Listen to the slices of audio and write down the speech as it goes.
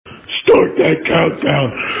Start that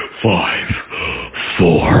countdown. 5,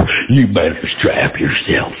 4. You better strap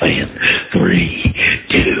yourself in.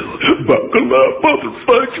 3, 2. Buckle up,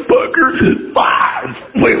 motherfucker. 5.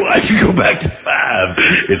 Wait, why'd you go back to 5?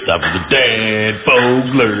 It's time for the Dan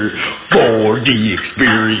Fogler 4D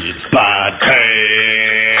Experience Podcast.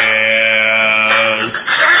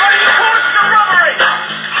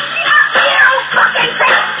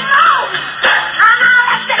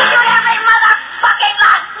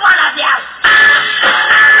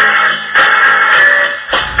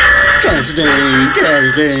 Testing.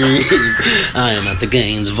 I am at the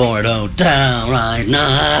Gainesville Hotel right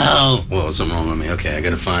now. Whoa, something wrong with me. Okay, I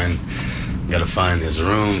gotta find his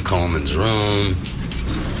room, Coleman's room.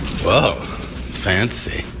 Whoa,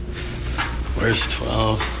 fancy. Where's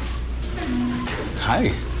 12?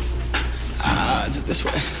 Hi. Is it this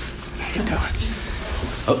way? How you doing?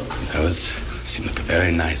 Oh, seemed like a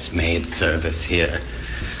very nice maid service here.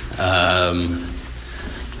 Is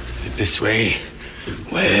it this way?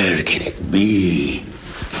 Where can it be?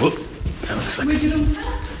 Whoop, that looks like it's...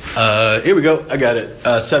 here we go. I got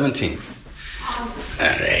it. 17. All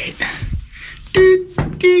right.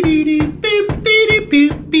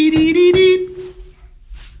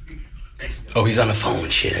 Oh, he's on the phone.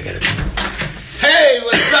 Shit, I gotta... Hey,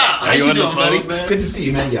 what's up? How you doing, buddy? Man? Good to see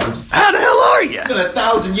you, man. How the hell are you? It's been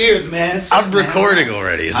 1,000 years, man. I'm recording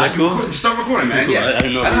already. Is that cool? Start recording, man. Cool. Yeah. I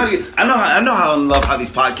didn't know. I know how I love how these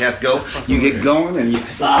podcasts go. You get going and you.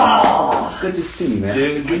 Oh, good to see you, man.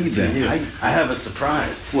 Dude, how you been? I have a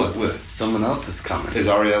surprise. What? Someone else is coming. Is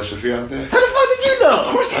Ariel Shafir out there? How the fuck did you know?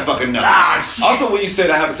 Of course I fucking know. Shit. Also, when you said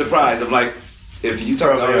I have a surprise, I'm like, if you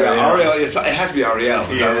talk to Ariel, it has to be Ariel.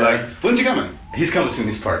 Yeah. I'm like, when's he coming? He's coming soon.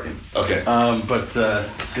 He's parking. Okay. But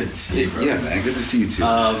it's good to see you, bro. Yeah, man. Good to see you too.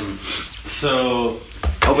 So.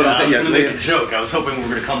 I was gonna make a joke. I was hoping we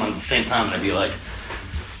were gonna come on at the same time, and I'd be like,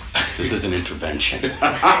 "This is an intervention." Could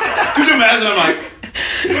you imagine? I'm like,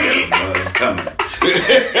 yeah, it's coming.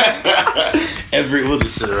 We'll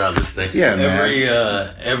just sit around this thing. Yeah,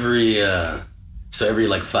 man. Every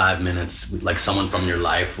like 5 minutes, like someone from your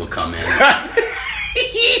life will come in.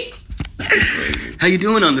 How you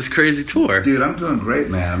doing on this crazy tour? Dude, I'm doing great,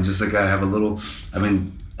 man. I'm just like, I've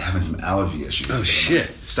been having some allergy issues. Oh,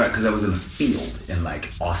 shit. Because I was in a field in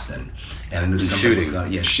like Austin. And I knew something shooting. was going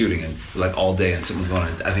on. Yeah, shooting. And like all day and something was going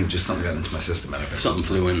on. I think just something got into my system. Something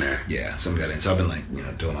flew in there. Yeah, something got in. So I've been like,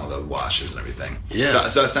 doing all the washes and everything. Yeah.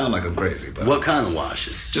 So I sound like I'm crazy. But What kind of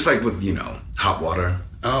washes? just like with, hot water.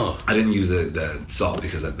 Oh. I didn't use the salt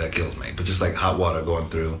because that kills me. But just like hot water going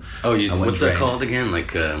through. Oh, what's that called again?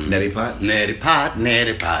 Like Neti pot? Neti pot,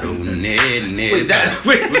 ooh, neti,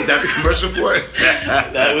 Wait, was that the commercial for it?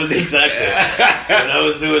 That was exactly when I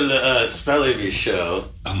was doing the Spellavy show.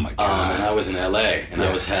 Oh my god! And I was in LA, and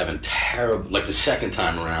I was having terrible. Like the second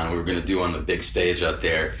time around, we were gonna do on the big stage out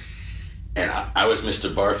there, and I was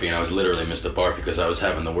Mr. Barfy, and I was literally Mr. Barfy because I was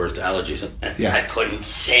having the worst allergies, and I couldn't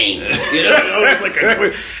sing. I was like,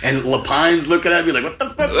 and Lapine's looking at me like, what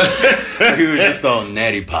the fuck? He was just all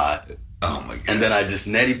neti pot. Oh my god! And then I just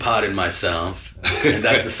neti potted myself, and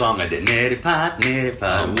that's the song I did. Neti pot, neti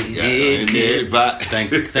pot, neti pot.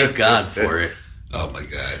 Thank God for it. Oh my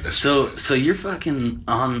god! So you're fucking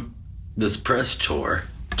on this press tour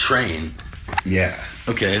train. Yeah.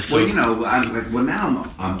 Okay. So now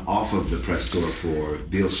I'm off of the press tour for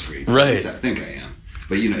Beale Street. Right. I think I am.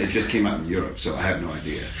 But it just came out in Europe, so I have no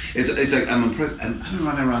idea. It's like I'm impressed. I've been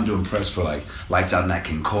running around doing press for like Lights Out Nat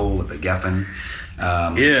King Cole with the Geffen.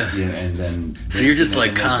 And then so you're just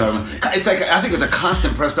like constant. It's like I think it's a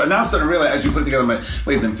constant press start. Now I'm starting to realize as you put it together, I'm like,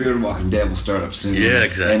 wait, then Fear the Walking Dead will start up soon. Yeah,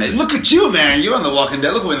 exactly. And look at you, man. You're on The Walking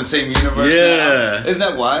Dead. Look, we're in the same universe. Yeah, now. Isn't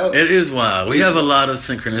that wild? It is wild. We have a lot of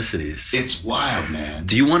synchronicities. It's wild, man.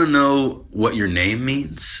 Do you want to know what your name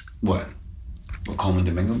means? What Coleman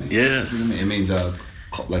Domingo means? Yeah, it means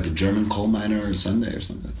like a German coal miner or Sunday or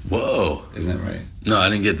something. Whoa, isn't that right? No,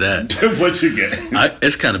 I didn't get that. What'd you get?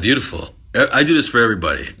 It's kind of beautiful. I do this for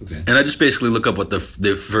everybody, okay. And I just basically look up what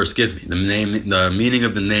they first give me, the meaning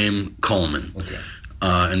of the name Coleman. Okay.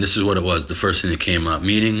 And this is what it was. The first thing that came up,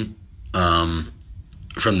 meaning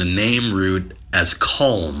from the name root as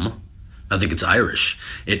Colm. I think it's Irish.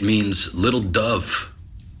 It means little dove.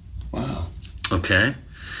 Wow. Okay.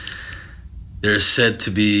 There's said to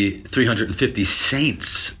be 350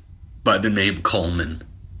 saints by the name Coleman.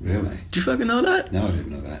 Really? Did you fucking know that? No, I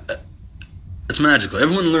didn't know that. It's magical.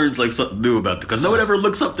 Everyone learns like something new about it because no one ever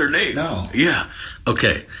looks up their name. No. Yeah.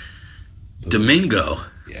 Okay. Domingo.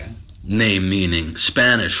 Yeah. Name meaning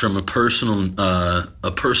Spanish from a personal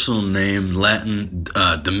name, Latin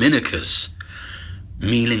Dominicus,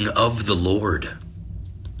 meaning of the Lord.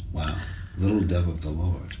 Wow. Little dove of the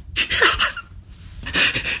Lord.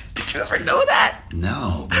 Did you ever know that?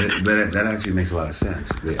 No, but that actually makes a lot of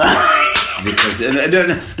sense. Because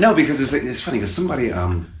it's funny because somebody,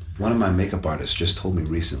 one of my makeup artists just told me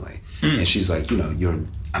recently, and she's like, I'm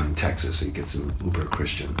in Texas, so you get some uber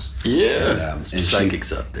Christians. Yeah, and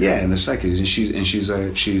psychics up there. Yeah, and the psychics, and she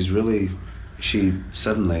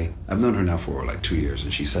suddenly, I've known her now for like 2 years,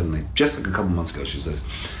 and she suddenly, just like a couple months ago, she says,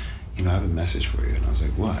 I have a message for you. And I was like,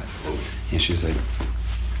 what? And she was like,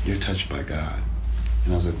 you're touched by God.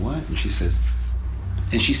 And I was like, what? And she said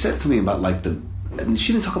something about like and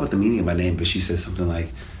she didn't talk about the meaning of my name, but she said something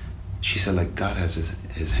like, God has his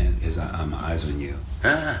eyes on you.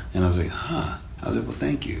 And I was like, huh. I was like, well,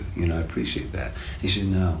 thank you. I appreciate that. And she said,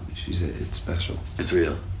 no. She said, it's special. It's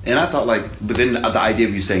real. And I thought but then the idea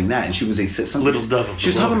of you saying that, and she was something. Little dove. She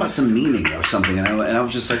was talking about some meaning or something, and I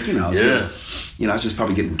was just like, I was just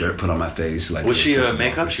probably getting dirt put on my face. Like, was she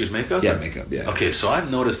makeup? She was makeup? Yeah, makeup, yeah. Okay, so I've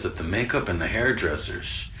noticed that the makeup and the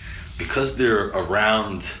hairdressers, because they're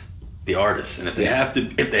around the artists, and if they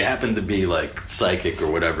happen to be like psychic or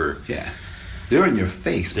whatever, they're in your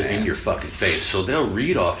face, they're in your fucking face. So they'll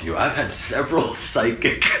read off you. I've had several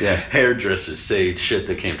psychic hairdressers say shit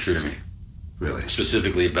that came true to me. Really?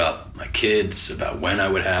 Specifically about my kids, about when I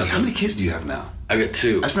would have them. How many kids do you have now? I got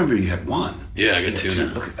 2. I just remember you had 1. Yeah, I got 2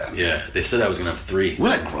 now. Look at that. Yeah, they said I was going to have 3. We're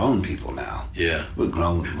like grown people now. Yeah. We're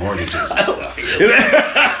grown with mortgages and stuff. You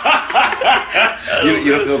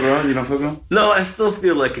don't feel grown? You don't feel grown? No, I still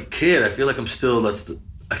feel like a kid. I feel like I'm still, that's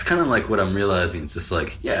kind of like what I'm realizing. It's just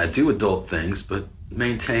like, I do adult things, but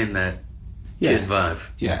maintain that kid vibe.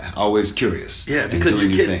 Yeah, always curious. Yeah, because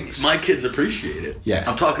my kids appreciate it. Yeah.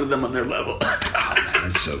 I'm talking to them on their level. Oh, man,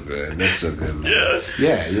 that's so good. That's so good, man.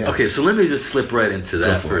 Yeah. Okay, so let me just slip right into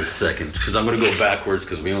that for a second, because I'm going to go backwards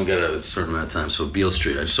because we only got a certain amount of time. So Beale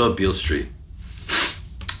Street. I just saw Beale Street.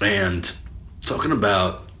 And talk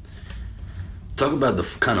about the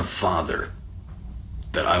kind of father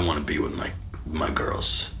that I want to be with my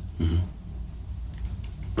girls. Mm-hmm.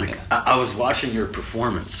 Like, I was watching your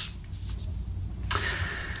performance,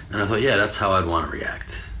 and I thought, that's how I'd want to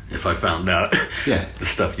react if I found out the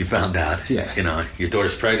stuff you found out. Yeah. Your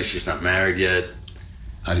daughter's pregnant, she's not married yet.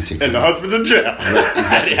 How do you take and the husband's in jail.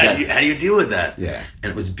 How do you deal with that? Yeah.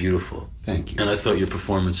 And it was beautiful. Thank you. And I thought your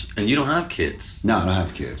performance, and you don't have kids. No, I don't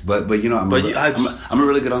have kids. But I'm a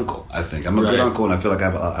really good uncle, I think. I'm a good uncle, and I feel like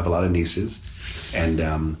I have a lot of nieces. And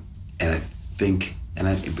I think,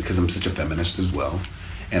 because I'm such a feminist as well,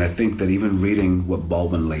 and I think that even reading what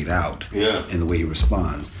Baldwin laid out in the way he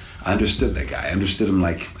responds, I understood that guy. I understood him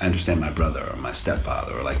like I understand my brother or my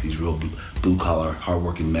stepfather or like these real blue-collar,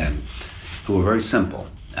 hardworking men who are very simple,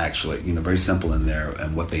 actually, very simple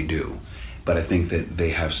in what they do. But I think that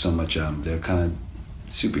they have so much, they're kind of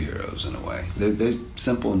superheroes in a way. They're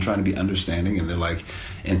simple and trying to be understanding, and they're like,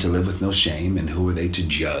 and to live with no shame, and who are they to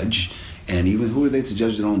judge? And even who are they to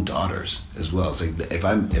judge their own daughters as well? It's like, if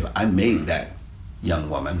I made that young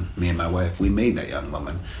woman, me and my wife, we made that young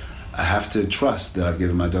woman, I have to trust that I've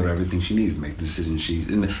given my daughter everything she needs to make the decision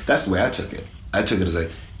and that's the way I took it. I took it as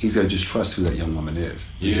he's got to just trust who that young woman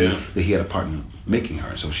is. Yeah. That he had a part in making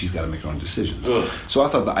her, so she's got to make her own decisions. Ugh. So I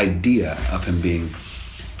thought the idea of him being,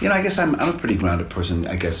 I guess I'm a pretty grounded person,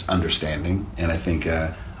 I guess, understanding, and I think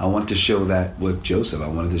I want to show that with Joseph. I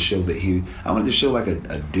wanted to show like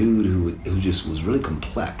a dude who just was really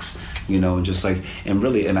complex, and just like, and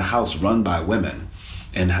really in a house run by women.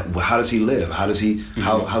 And how does he live? How does he,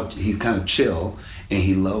 how he's kind of chill, and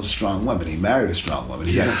he loves strong women. He married a strong woman.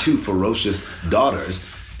 He got 2 ferocious daughters.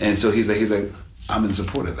 And so he's like, I'm in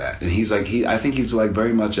support of that. And he's like, I think he's like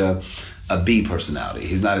very much a B personality.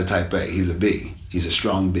 He's not a type A, he's a B. He's a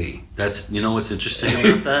strong B. That's, what's interesting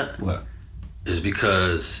about that? What? Is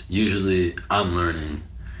because usually I'm learning,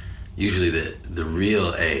 the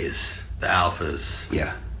real A's, the alphas.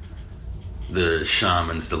 Yeah. The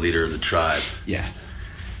shamans, the leader of the tribe. Yeah.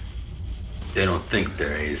 They don't think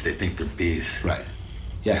they're A's, they think they're B's. Right.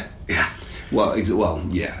 Yeah. Yeah. Well,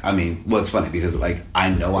 yeah. I mean, it's funny because like I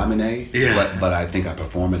know I'm an A, but I think I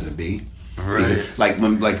perform as a B. Right.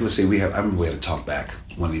 Because, let's say I remember we had a talk back,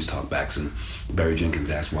 one of these talk backs, and Barry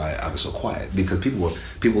Jenkins asked why I was so quiet because people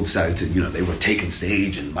decided to, they were taking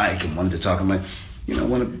stage and mic and wanted to talk. I'm like,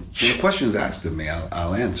 when a question is asked of me,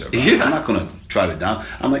 I'll answer. But I'm not going to try to down.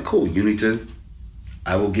 I'm like, cool.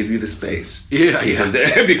 I will give you the space. Yeah.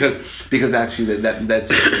 Because actually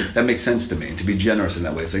that makes sense to me. And to be generous in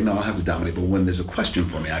that way, it's like, no, I don't have to dominate. But when there's a question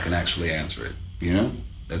for me, I can actually answer it.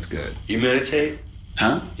 That's good. You meditate?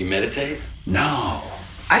 Huh? You meditate? No.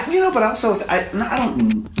 But also I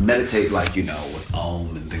don't meditate like with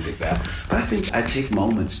Om and things like that. But I think I take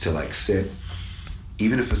moments to like sit,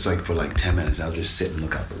 even if it's like for like 10 minutes, I'll just sit and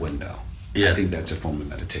look out the window. Yeah. I think that's a form of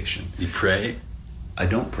meditation. You pray? I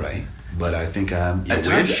don't pray, but I think at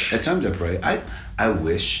times I pray. I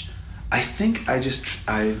wish. I think I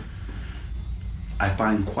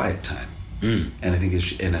find quiet time,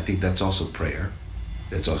 and I think that's also prayer.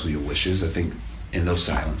 That's also your wishes. I think in those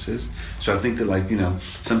silences. So I think that, like, you know,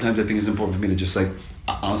 sometimes I think it's important for me to just like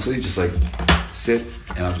honestly just like sit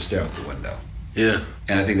and I'll just stare out the window. Yeah.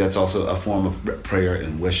 And I think that's also a form of prayer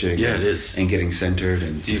and wishing. Yeah, it is. And getting centered.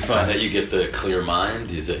 And do you find that you get the clear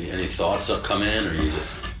mind? Is there any thoughts that come in, or you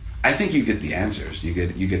just? I think you get the answers. You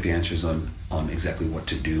get the answers on exactly what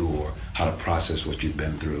to do or how to process what you've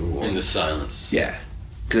been through. Or, in the silence. Yeah.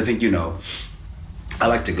 Because I think, you know, I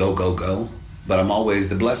like to go, but I'm always,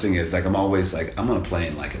 the blessing is, like, I'm always, like, I'm on a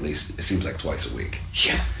plane, like, at least, it seems like twice a week.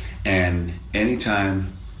 Yeah. And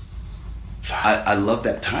anytime, I love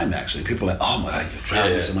that time, actually. People are like, oh my God, you're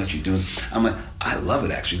traveling so much, you're doing. I'm like, I love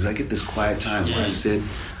it, actually, because I get this quiet time where I sit,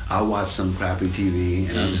 I'll watch some crappy TV,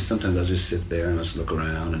 and sometimes I'll just sit there and I'll just look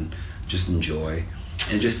around and just enjoy.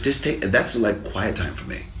 And just take, that's like quiet time for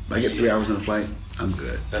me. If I get 3 hours on a flight, I'm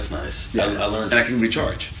good. That's nice. Yeah. I learned, and I can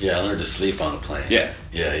recharge. Yeah, I learned to sleep on a plane. Yeah.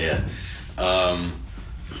 Yeah.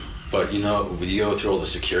 But, you know, when you go through all the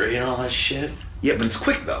security and all that shit. Yeah, but it's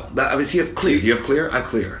quick, though. I mean, you have clear. Do you have clear? I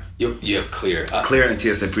clear. You have clear. Clear and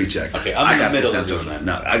TSA pre-check. Okay, I'm in the middle of doing that.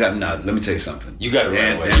 No, let me tell you something. You got to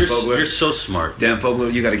run away. You're so smart. Dan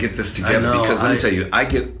Fogler, you got to get this together. Because let me tell you, I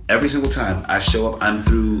get, every single time I show up, I'm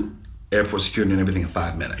through airport security and everything in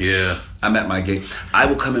 5 minutes. Yeah. I'm at my gate. I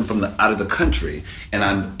will come in from out of the country, and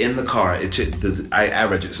I'm in the car. I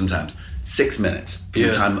average it sometimes 6 minutes from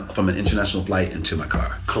the time from an international flight into my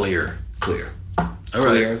car. Clear. All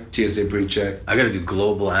Clear, right. TSA pre-check. I got to do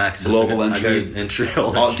global access. Global entry. I got entry.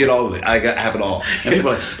 Get all of it. I have it all. And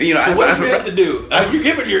people are like, you know, so what do you have to do?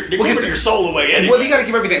 You're giving your soul away anyway. Well, you got to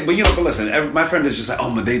give everything. But, you know, but listen, my friend is just like,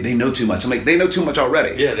 oh, but they know too much. I'm like, they know too much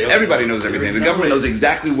already. Yeah, everybody knows everything. The government knows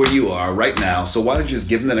exactly where you are right now. So why don't you just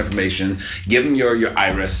give them that information, give them your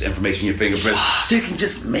iris information, your fingerprints, so you can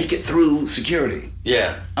just make it through security.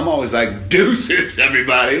 Yeah. I'm always like, deuces,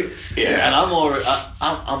 everybody. Yeah, and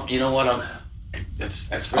I'm you know what, That's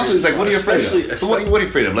very also, it's like, what are you afraid of? What are you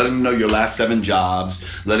afraid of? Letting them know your last 7 jobs.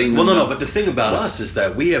 Letting them no. But the thing about us is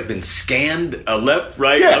that we have been scanned left,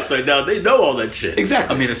 right, upside down. They know all that shit.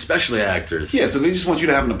 Exactly. I mean, especially actors. Yeah. So they just want you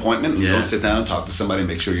to have an appointment and go sit down and talk to somebody and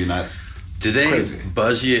make sure you're not. Do they crazy.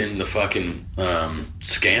 Buzz you in the fucking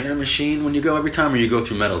scanner machine when you go every time, or you go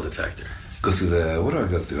through metal detector? Go through what do I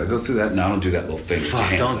go through? I go through that. No, I don't do that little thing.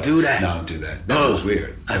 Fuck! Don't do that. No, I don't do that. That feels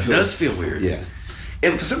weird. It does feel weird. Yeah.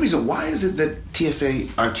 And for some reason, why is it that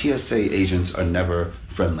our TSA agents are never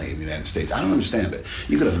friendly in the United States? I don't understand it.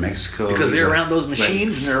 You go to Mexico. Because they're around those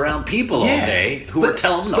machines and they're around people all day who are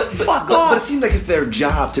telling them to fuck off. But it seems like it's their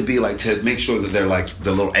job to be like, to make sure that they're like,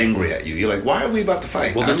 they're a little angry at you. You're like, why are we about to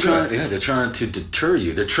fight? Well, they're trying to deter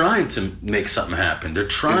you. They're trying to make something happen. They're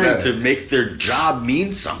trying to make their job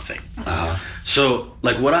mean something. So,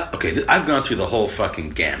 like, I've gone through the whole fucking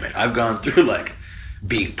gamut. I've gone through, like,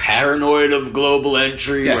 being paranoid of global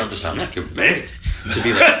entry, where I'm not giving anything, to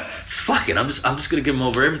be like, fuck it, I'm just gonna give them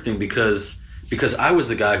over everything because I was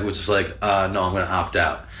the guy who was just like, no, I'm gonna opt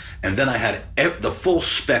out. And then I had the full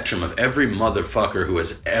spectrum of every motherfucker who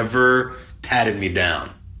has ever patted me down,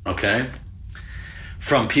 okay?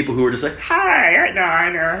 From people who were just like, hi,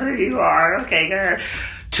 I know who you are, okay, girl.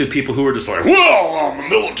 To people who were just like, well, I'm a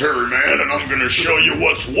military man and I'm gonna show you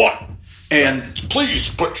what's what. And please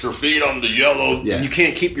put your feet on the yellow. Yeah. You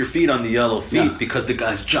can't keep your feet on the yellow feet because the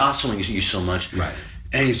guy's jostling you so much. Right.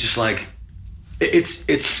 And he's just like,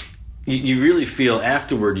 you really feel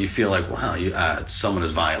afterward, you feel like, wow, someone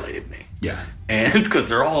has violated me. Yeah. And because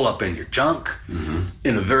they're all up in your junk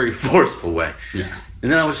in a very forceful way. Yeah. And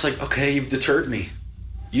then I was like, okay, you've deterred me.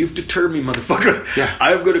 You've deterred me, motherfucker. Yeah.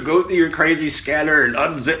 I'm going to go through your crazy scanner and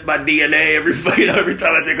unzip my DNA every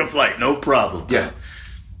time I take a flight. No problem. Yeah.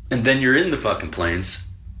 And then you're in the fucking planes,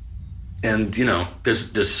 and you know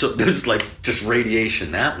there's like just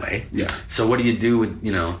radiation that way. Yeah. So what do you do with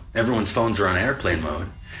everyone's phones are on airplane mode?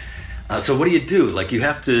 So what do you do? Like you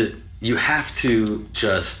have to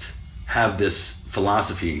just have this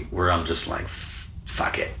philosophy where I'm just like,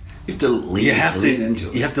 fuck it. You have to lean into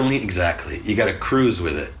it. You have to lean, exactly. You got to cruise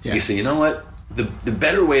with it. Yeah. You say, you know what? The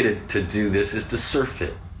better way to do this is to surf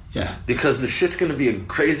it. Yeah. Because the shit's going to be a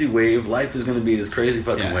crazy wave. Life is going to be this crazy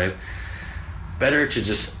fucking wave. Better to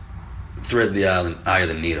just thread the eye of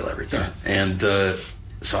the needle every time. Yeah. And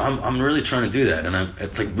so I'm really trying to do that. And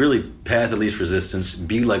it's like really path of least resistance.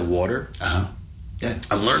 Be like water. Yeah.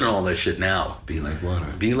 I'm learning all that shit now. Be like water.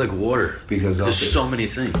 Be like water. Because there's so many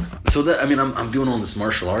things. So that, I mean, I'm doing all this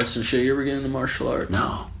martial arts and shit. You ever get into martial arts?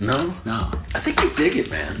 No. No? No. I think you dig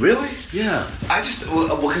it, man. Really? Yeah. I just,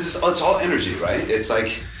 because it's all energy, right? It's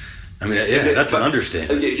like... I mean, yeah, that's an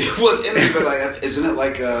understatement. Well, it's energy, but like, isn't it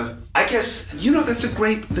like, I guess, that's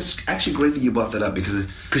actually great that you brought that up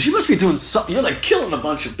because you must be doing something, you're like killing a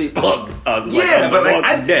bunch of people. Yeah, but like,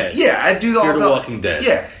 I do all the Walking Dead.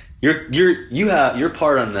 Yeah. Your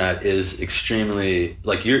part on that is extremely,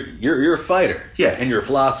 like, you're a fighter. Yeah. And you're a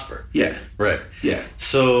philosopher. Yeah. Right. Yeah.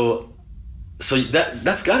 So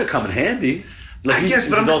that's got to come in handy. Like I guess,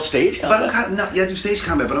 but I'm all stage combat. But I do stage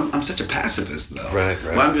combat, but I'm such a pacifist though. Right.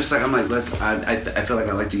 Well, I'm just like I feel like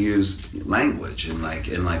I like to use language and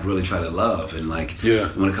really try to love and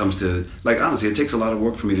when it comes to honestly, it takes a lot of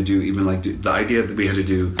work for me to do even the idea that we had to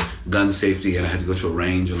do gun safety and I had to go to a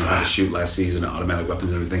range and learn how to shoot last season and automatic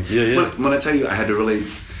weapons and everything. Yeah. When I tell you, I had to really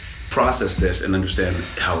process this and understand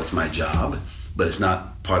how it's my job, but it's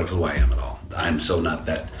not part of who I am at all. I'm so not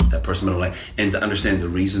that person, and to understand the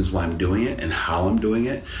reasons why I'm doing it and how I'm doing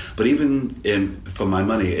it. But even for my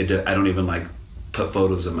money, I don't even put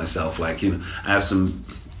photos of myself. I have some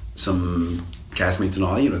castmates and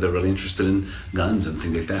all. They're really interested in guns and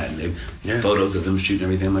things like that, and they've photos of them shooting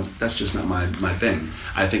everything. I'm like, that's just not my thing.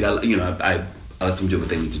 I think I let them do what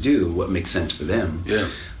they need to do, what makes sense for them. Yeah.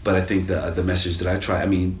 But I think the message that I try,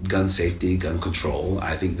 gun safety, gun control,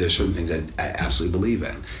 I think there's certain things I absolutely believe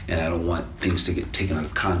in. And I don't want things to get taken out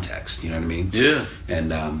of context, you know what I mean? Yeah.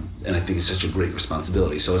 And I think it's such a great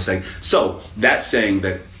responsibility. So it's that's saying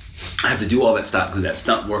that I have to do all that stuff because that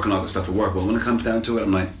stunt work and all that stuff will work. But when it comes down to it,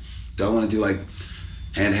 I'm like, do I want to do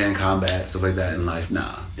hand-to-hand combat, stuff like that in life?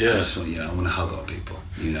 Nah. Yeah. I just want, I want to hug on people.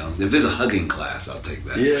 If there's a hugging class, I'll take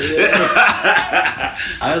that. Yeah.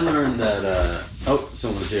 I learned that.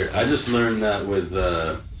 Someone's here. I just learned that with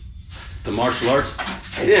the martial arts.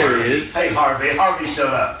 Hey, there Harvey. he is. Hey, Harvey. Harvey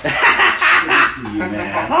showed up. Good to see you,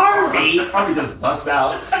 man. Harvey just bust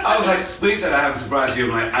out. I was like, when he said I have a surprise for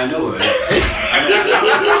you, I'm like, I know it is. I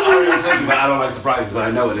already told you, but I don't like surprises, but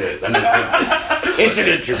I know it is. It's an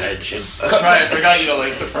intervention. That's right. I forgot you don't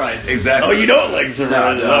like surprises. Exactly. Oh, you don't like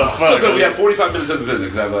surprises? No. So good. We have 45 minutes of the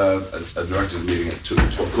visit because I have a director's meeting at 2.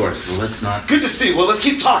 Of course. Well, let's not. Good to see you. Well, let's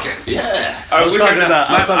keep talking. Yeah. I was talking about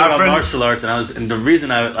martial arts, and the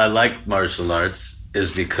reason I like martial arts is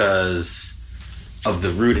because of the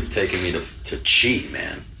route it's taken me to chi,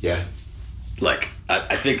 man. Yeah.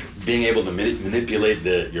 I think being able to manipulate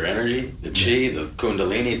your energy, the chi, the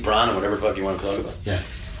kundalini, prana, whatever the fuck you want to talk about. Yeah.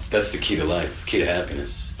 That's the key to life, key to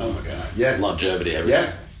happiness. Oh my God. Yeah. Longevity,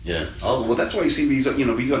 everything. Yeah. Oh, well, that's why you see these,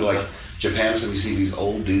 we go to Japan or something, you see these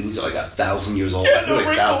old dudes, 1,000 years old, really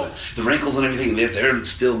 1,000. The wrinkles and everything, they're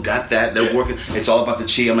still got that. They're working. It's all about the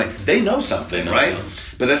chi. I'm like, they know something, right? Something.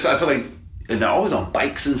 But that's, I feel like, and they're always on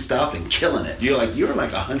bikes and stuff and killing it. You're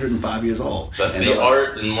 105 years old. That's the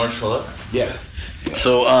art and martial art. Yeah.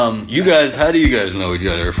 So, how do you guys know each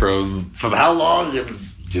other? From how long?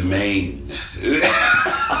 Jermaine.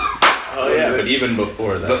 Oh yeah, but even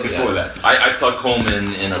before that. But before that. I saw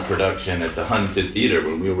Coleman in a production at the Huntington Theater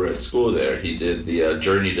when we were at school there. He did the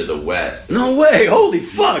Journey to the West. No way! Holy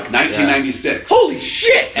fuck! 1996. Yeah. Holy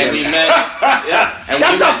shit! And we met. Yeah. And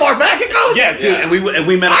that's how far back it goes. Yeah, dude. Yeah. And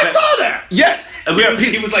we met. I saw that. Yes.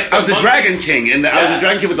 He was like. I was the Dragon King, and I was the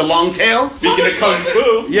Dragon King with the long tail. Speaking of kung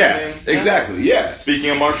fu. Yeah. Exactly. Yeah. Speaking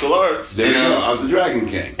of martial arts. There you go. I was the Dragon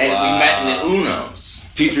King. And we met in the Unos.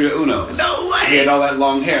 Pizzeria Uno's. No way! He had all that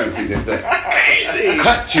long hair and things like that. Crazy.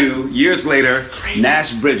 Cut to years later,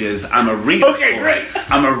 Nash Bridges. I'm a reader. Okay, great.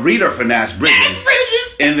 I'm a reader for Nash Bridges. Nash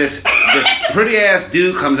Bridges. And this pretty ass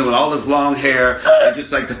dude comes in with all this long hair and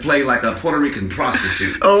just to play like a Puerto Rican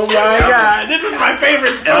prostitute. Oh my God! This is my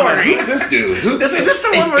favorite story. And I'm like, who's this dude? Is this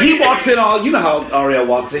the one where he walks in all? You know how Ariel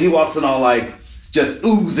walks in. He walks in all just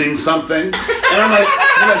oozing something. And I'm like,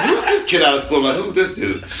 who's this kid out of school? I'm like, who's this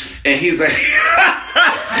dude? And he's like,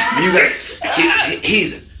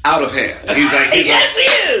 he's out of hand. Yes, he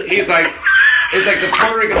is. He's like, it's like the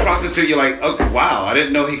Puerto Rican prostitute. You're like, oh, wow, I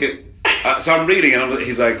didn't know he could. So I'm reading, and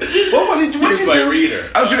he's like, well, what did you do? My reader.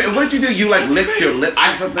 What did you do? You licked your lips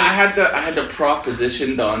or something? I had to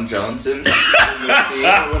proposition Don Johnson.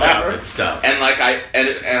 Stop. And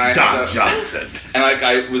I Don Johnson. And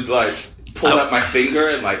I was pulled up my finger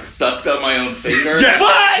and sucked up my own finger. Yeah,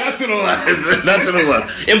 what? That's what it was.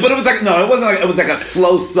 But it was it wasn't it was a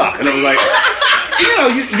slow suck, and it was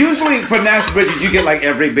usually for Nash Bridges, you get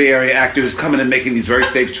every Bay Area actor who's coming and making these very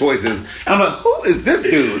safe choices. And I'm like, who is this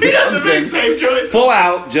dude? He doesn't make safe choices. Full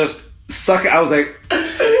out, just suck it. I was like,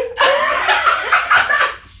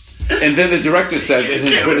 And then the director says in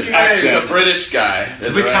his British accent, he's a British guy.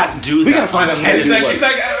 So we can't do that. We gotta find out. And he's like,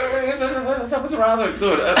 that was rather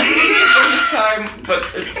good. This time, but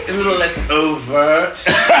a little less overt.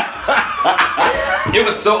 It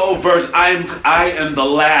was so overt. I am the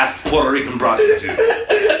last Puerto Rican prostitute.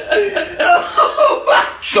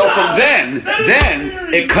 So from then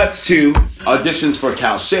it cuts to auditions for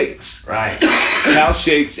Cal Shakes. Right. Cal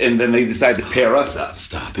Shakes, and then they decide to pair us up.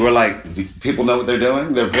 Stop it. We're like, do people know what they're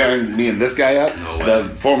doing? They're pairing me and this guy up,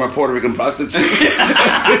 the former Puerto Rican prostitute.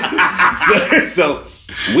 so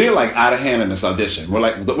we're like out of hand in this audition.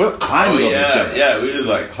 We're climbing over each other. Yeah, we did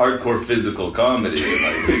like hardcore physical comedy.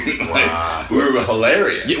 Like, we were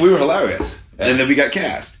hilarious. Yeah, we were hilarious. Yeah. And then we got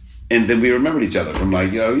cast. And then we remembered each other from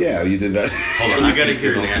like, yeah, you did that. Hold on, I gotta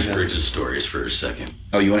hear Nash Bridges' stories for a second.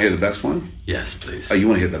 Oh, you want to hear the best one? Yes, please. Oh, you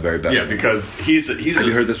want to hear the very best one? Yeah, because he's Have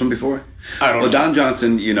you heard this one before? I don't know. Don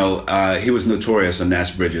Johnson, he was notorious on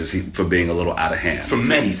Nash Bridges for being a little out of hand. For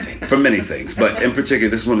many things. For many things. But in particular,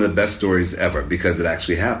 this is one of the best stories ever because it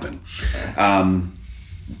actually happened.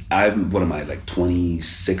 What am I, like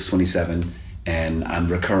 26, 27, and I'm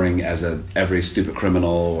recurring as every stupid criminal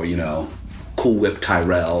or, Cool Whip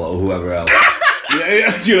Tyrell or whoever else.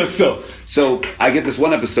 So I get this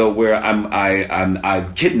one episode where I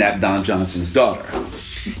kidnapped Don Johnson's daughter,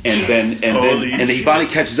 and then he finally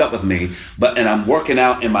catches up with me. And I'm working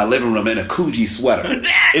out in my living room in a Coogee sweater.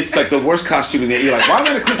 It's like the worst costume. And you're like, why am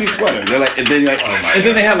I in a Coogee sweater? They're like, and then you're like, and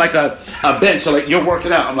then they had like a bench. So like, you're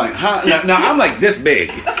working out. I'm like, huh? Now I'm like this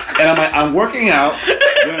big, and I'm like, I'm working out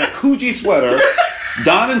wearing a Coogee sweater.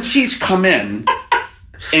 Don and Cheech come in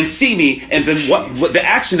and see me, and then what the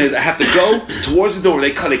action is, I have to go towards the door.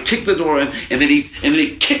 They kick the door in, and then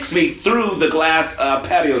he kicks me through the glass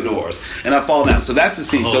patio doors, and I fall down. So that's the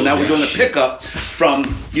scene. So now we're doing a pickup from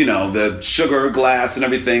the sugar glass and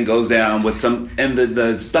everything goes down with some, and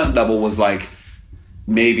the stunt double was like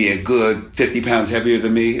maybe a good 50 pounds heavier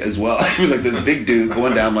than me as well. He was like this big dude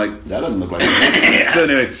going down. I'm like, that doesn't look like me. So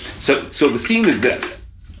anyway, so the scene is this.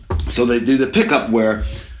 So they do the pickup where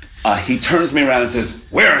he turns me around and says,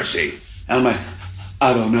 "Where is she?" And I'm like,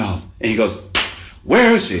 "I don't know." And he goes,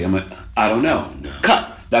 "Where is she?" I'm like, "I don't know." No.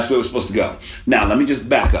 Cut. That's where we're supposed to go. Now, let me just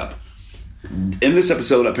back up. In this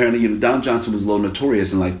episode, apparently, Don Johnson was a little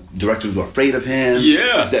notorious and like directors were afraid of him.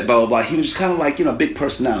 Yeah. Said blah, blah, blah. He was just kind of like, a big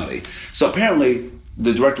personality. So apparently,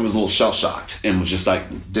 the director was a little shell-shocked and was just like,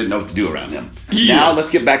 didn't know what to do around him. Yeah. Now,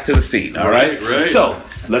 let's get back to the scene, all right? Right. So,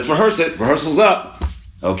 let's rehearse it. Rehearsal's up.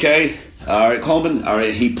 Okay. All right, Coleman. All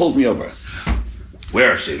right, he pulls me over.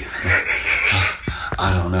 "Where is she?"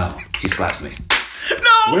 "I don't know." He slaps me.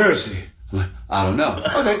 No. "Where is she?" I'm like, "I don't know."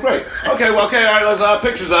 "Okay, great. Okay, all right, let's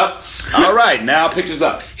pictures up." All right, now pictures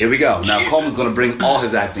up. Here we go. Now Coleman's gonna bring all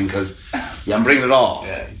his acting because I'm bringing it all.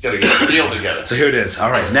 Yeah, he's gotta get the deal together. So here it is.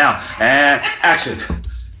 All right, now and action.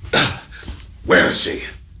 "Where is she?"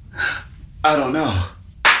 "I don't know."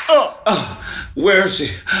 "Where is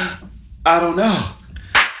she?" "I don't know."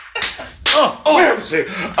 Where is she?"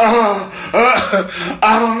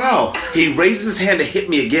 "I don't know." He raises his hand to hit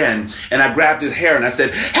me again, and I grabbed his hair and I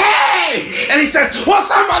said, "Hey!" And he says, "Will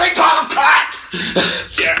somebody call cut?"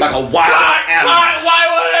 Like a wild animal. Why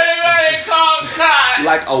would anybody call cut?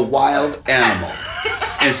 Like a wild animal.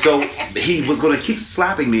 And so he was going to keep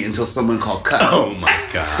slapping me until someone called cut. Oh my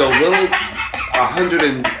God. So little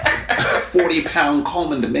 140-pound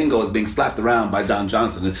Coleman Domingo is being slapped around by Don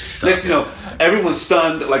Johnson. And next, everyone's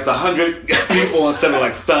stunned. Like the 100 people on set are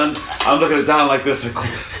like stunned. I'm looking at Don like this, like,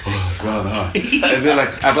 what's going on? And then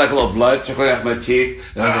like I have like a little blood trickling out my teeth.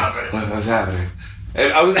 And I'm like, what's happening?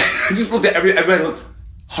 And I just looked at everybody looked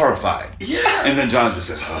horrified. Yeah. And then John just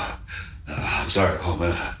said, "I'm sorry,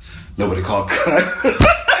 Coleman. Nobody called cut."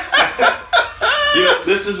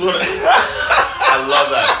 This is what I love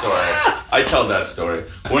that story. I tell that story.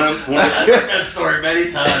 I've heard that story many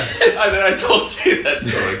times. I told you that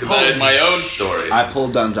story because I had my own story. I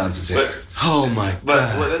pulled Don Johnson's hair. Oh my God.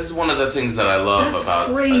 But this is one of the things that I love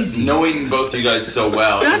about knowing both you guys so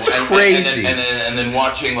well. That's crazy. And then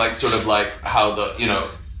watching like sort of like how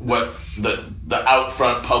what the out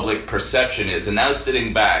front public perception is, and now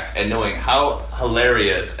sitting back and knowing how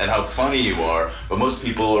hilarious and how funny you are, but most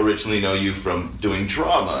people originally know you from doing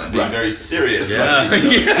drama and being very serious,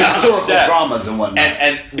 historical dramas and whatnot.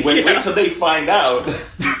 And wait till they find out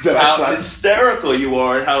how hysterical you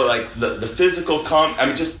are and how like the physical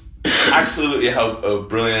just absolutely how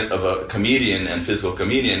brilliant of a comedian and physical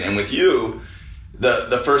comedian. And with you,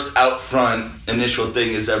 the first out front initial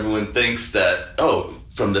thing is everyone thinks that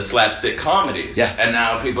from the slapstick comedies. Yeah. And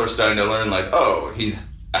now people are starting to learn like, he's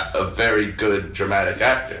a very good dramatic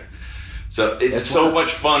actor. So it's so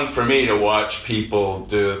much fun for me to watch people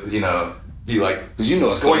do, be like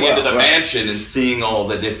going into the mansion and seeing all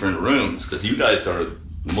the different rooms, because you guys are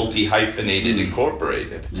multi-hyphenated,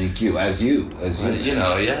 incorporated. Thank you, as you. It's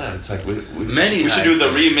like we should do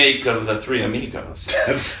the remake of the Three Amigos.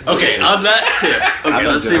 Okay, on that tip. Okay,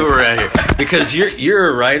 let's see where we're at here. Because you're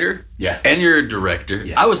a writer, and you're a director.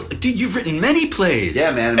 Yeah. Dude, you've written many plays.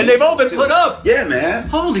 Yeah, man. And they've all been put up. Yeah, man.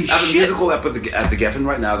 Holy shit. I have a musical up at the Geffen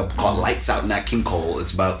right now called Lights Out, Nat King Cole.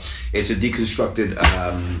 It's a deconstructed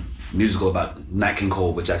musical about Nat King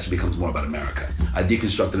Cole, which actually becomes more about America. I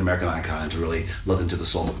deconstructed American icon to really look into the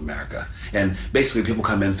soul of America. And basically people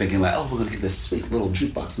come in thinking like, oh, we're going to get this sweet little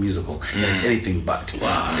jukebox musical. And it's anything but.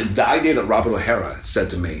 Wow. The idea that Robert O'Hara said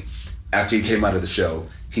to me after he came out of the show,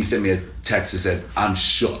 he sent me a text who said, I'm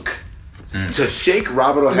shook. To shake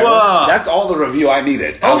Robert O'Hara, that's all the review I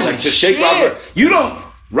needed. I was like, to shake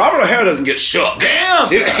Robert O'Hara doesn't get shook. Damn!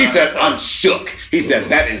 He said, I'm shook. He said,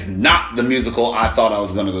 that is not the musical I thought I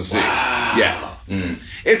was going to go see. Wow. Yeah.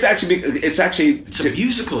 It's a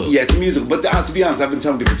musical. Yeah, it's a musical. But to be honest, I've been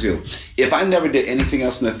telling people too, if I never did anything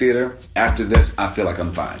else in the theater after this, I feel like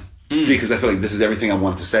I'm fine. Because I feel like this is everything I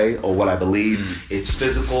want to say or what I believe. It's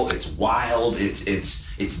physical, it's wild,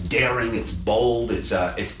 it's daring, it's bold, it's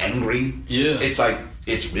angry. Yeah. It's like,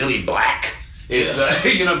 it's really black. It's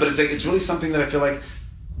but it's really something that I feel like,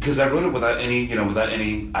 because I wrote it without any,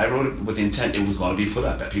 I wrote it with the intent it was going to be put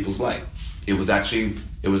up at people's light. It was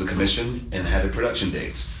a commission and had production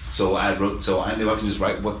dates. So I knew I could just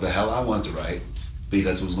write what the hell I wanted to write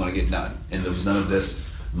because it was going to get done. And there was none of this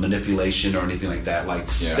manipulation or anything like that.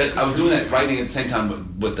 I was doing that writing at the same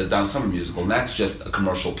time with the Don Summer musical, and that's just a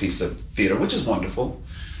commercial piece of theater, which is wonderful.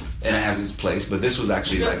 And it has its place, but this was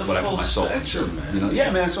actually like what I put my soul into. Man.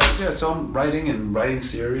 Yeah, man. So I'm writing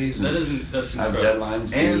series. That's I have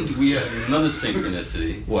deadlines. And we have another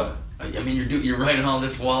synchronicity. What? I mean, you're writing all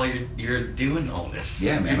this while you're doing all this.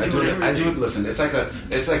 Yeah, man. I do it. Listen, it's like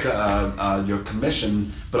your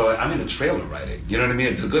commission, but I'm into trailer writing. You know what I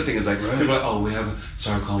mean? The good thing is people are like, oh, we have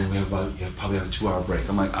probably have a 2-hour break.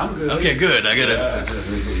 I'm like, I'm good. Okay, good. I gotta.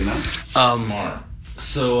 Smart.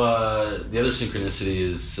 So the other synchronicity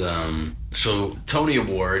is Tony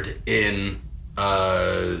Award in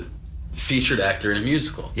featured actor in a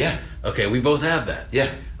musical. Yeah. Okay, we both have that.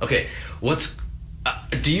 Yeah. Okay,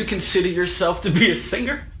 do you consider yourself to be a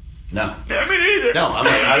singer? No. I mean, either. No, I'm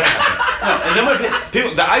like, I don't have that. No, and then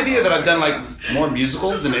people, the idea that I've done like more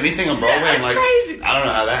musicals than anything on Broadway, I'm like, crazy. I don't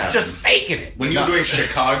know how that happened. Just faking it. When you were doing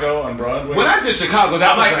Chicago on Broadway? When I did Chicago,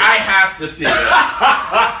 that I'm like, I have to see this.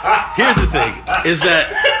 Here's the thing: is that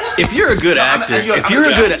if you're a good actor,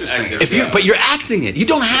 but you're acting it, you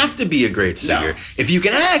don't have to be a great singer. No. If you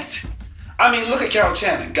can act. I mean, look at Carol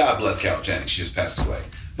Channing. God bless Carol Channing. She just passed away,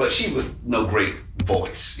 but she was no great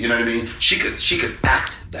voice. You know what I mean? She could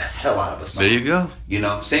act the hell out of a song. There you go.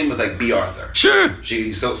 Same with like B. Arthur. Sure.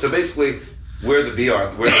 So basically, we're the B.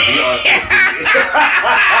 Arthur. We're the B. Arthur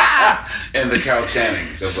and the Carol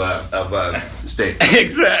Channings of state.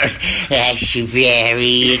 Exactly. That's a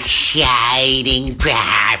very exciting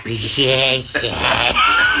proposition.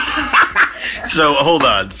 So hold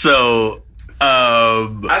on. So.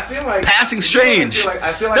 I feel like Passing Strange.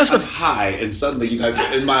 I feel like I'm high, and suddenly you guys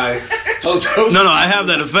are in my hotel. No, I have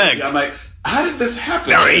that effect. I'm like, how did this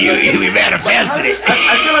happen? No, we manifested it.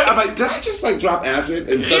 I feel like I'm like, did I just like drop acid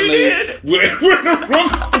and suddenly we're in a room?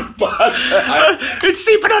 It's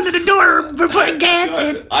seeping under the door. We're putting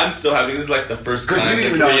gas in. I'm so happy. This is like the first time the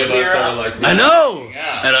three of us are like. I know.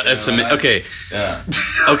 Yeah. It's okay. Yeah.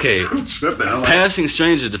 Okay. I'm tripping. Passing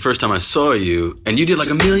Strange is the first time I saw you, and you did like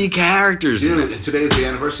 1 million characters. Dude, today is the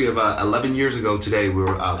anniversary of 11 years ago. Today we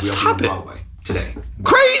opened on Broadway. Today.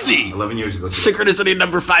 Crazy. 11 years ago. Today. Synchronicity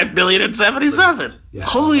number 5,077,000. Yeah.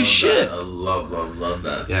 Holy shit. I love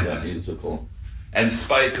that. Yeah, that man. musical. And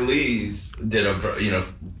Spike Lee's did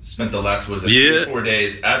spent the last 4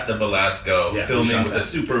 days at the Belasco filming with a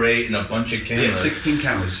Super 8 and a bunch of cameras. 16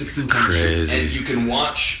 cameras. Crazy. And you can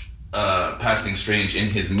watch Passing Strange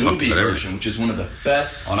in his movie version, which is one of the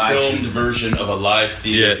best filmed version of a live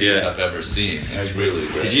theater piece I've ever seen. It's really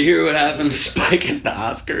great. Did you hear what happened to Spike at the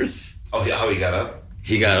Oscars? Oh yeah, how he got up?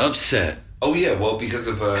 He got upset. Oh yeah, well because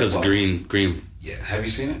of Green. Yeah, have you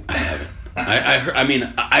seen it? I haven't. I heard. I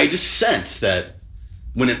mean, I just sensed that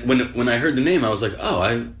when I heard the name, I was like, oh,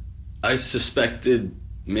 I suspected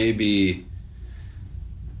maybe.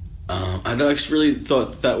 I just really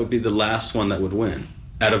thought that would be the last one that would win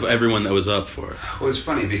out of everyone that was up for it. Well, it's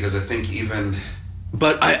funny because I think even.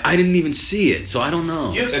 But I didn't even see it, so I don't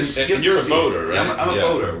know. You're a voter, right? Yeah, I'm a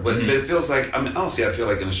voter, but it feels like, honestly, I feel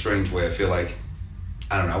like in a strange way, I feel like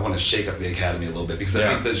I don't know, I want to shake up the Academy a little bit because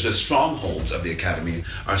I think there's just strongholds of the Academy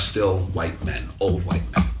are still white men, old white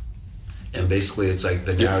men. And basically it's like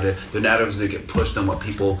the narratives that get pushed on what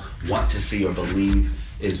people want to see or believe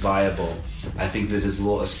is viable. I think that is a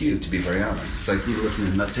little askew, to be very honest. It's like, you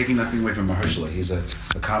listen, not taking nothing away from Mahershala. He's a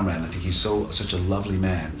comrade. I think he's such a lovely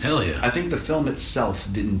man. Hell yeah. I think the film itself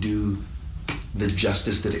didn't do the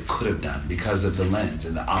justice that it could have done because of the lens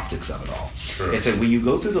and the optics of it all. Sure. It's like when you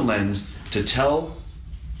go through the lens to tell,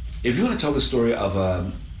 if you want to tell the story of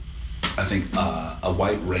a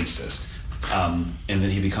white racist, and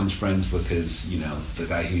then he becomes friends with his, the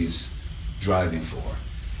guy he's driving for,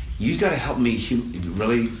 you got to help me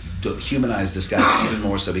really humanize this guy even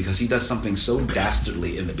more so, because he does something so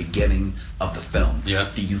dastardly in the beginning of the film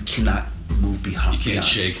that you cannot move beyond. You can't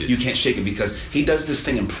shake it. You can't shake it because he does this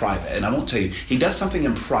thing in private, and I won't tell you, he does something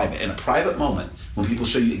in private, in a private moment when people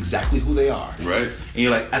show you exactly who they are. Right. And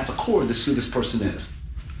you're like, at the core, this is who this person is.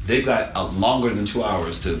 They've got longer than 2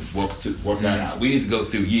 hours to work that out. We need to go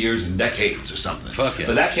through years and decades or something. Fuck yeah.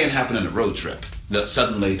 But that can't happen in a road trip. That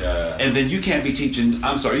suddenly, and then you can't be teaching.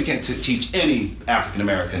 I'm sorry, you can't teach any African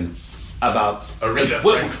American about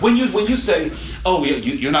when you say, oh,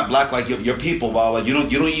 you're not black like your people, blah, you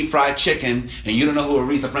don't eat fried chicken, and you don't know who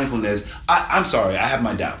Aretha Franklin is. I'm sorry, I have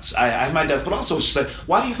my doubts. I have my doubts, but also it's like,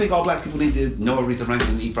 why do you think all black people need to know Aretha Franklin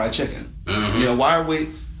and eat fried chicken? Mm-hmm. Why are we?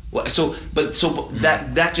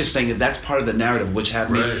 That just saying that's part of the narrative, which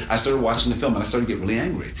had me. I started watching the film and I started to get really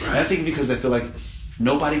angry. And I think because I feel like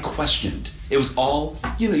nobody questioned. It was all,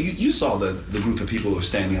 you saw the group of people who were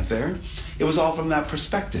standing up there. It was all from that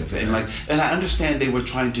perspective. And I understand they were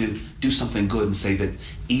trying to do something good and say that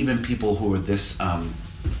even people who are this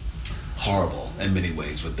horrible in many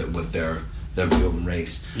ways with their view of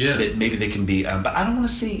race, that maybe they can be, but I don't want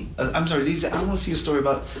to see, I don't want to see a story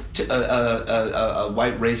about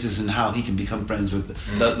white racists and how he can become friends with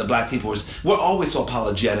the black people. We're always so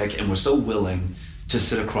apologetic and we're so willing to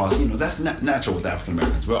sit across, that's natural with African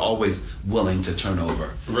Americans. We're always willing to turn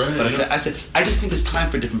over. Right. But I just think it's time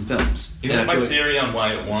for different films. My theory on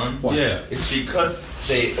why it won? Why? Yeah. It's because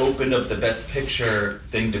they opened up the Best Picture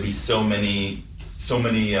thing to be so many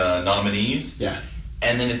nominees. Yeah.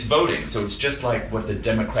 And then it's voting, so it's just like what the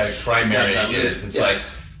Democratic primary is. It's like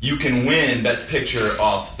you can win Best Picture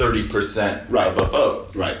off 30% of a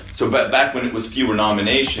vote. Right. So back when it was fewer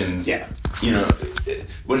nominations,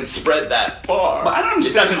 when it's spread that far, but I don't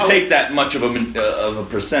it doesn't take that much of a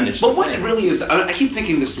percentage. But what it really is, I keep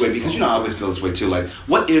thinking this way because I always feel this way too. Like,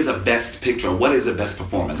 what is a best picture? What is a best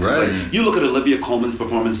performance? Right. Like, you look at Olivia Colman's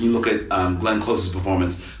performance, and you look at Glenn Close's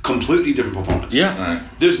performance. Completely different performances. Yeah. Right.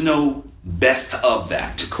 There's no best of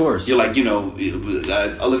that. Of course. You're like,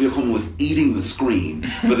 Olivia Colman was eating the screen,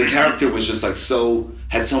 but the character was just like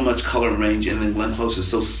had so much color and range, and then Glenn Close is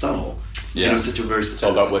so subtle. Yeah. Such a very it's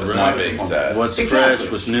all about what's not being said. What's fresh,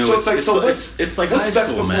 what's new. So it's like what's high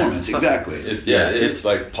best school, performance? Man. Exactly. It's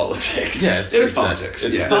like politics. Yeah, it is politics.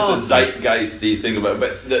 It's just a zeitgeisty thing about.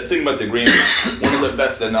 But the thing about the Green, one of the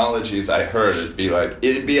best analogies I heard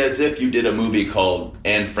it'd be as if you did a movie called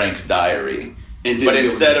Anne Frank's Diary. But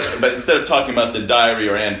instead of talking about the diary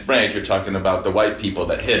or Anne Frank, you're talking about the white people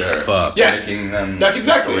that hit her. Fuck. Yes. That's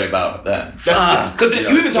exactly story about that. Because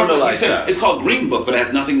you even talk about it's called Green Book, but it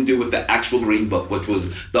has nothing to do with the actual Green Book, which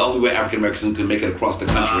was the only way African Americans could make it across the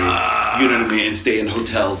country. You know what I mean? And stay in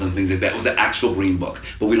hotels and things like that. It was the actual Green Book,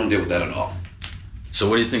 but we don't deal with that at all. So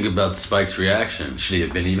what do you think about Spike's reaction? Should he have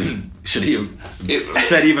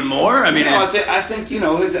said even more? I mean, I think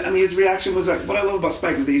his reaction was like, what I love about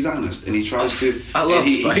Spike is that he's honest and he tries to. I love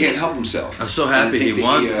Spike. Spike. He can't help himself. I'm so happy he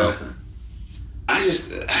wants something.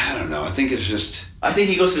 I don't know. I think it's just. I think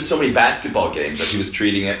he goes to so many basketball games that he was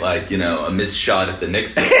treating it like, a missed shot at the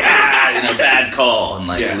Knicks game. Bad call, and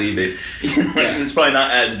leave it. It's probably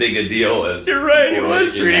not as big a deal as. You're right. He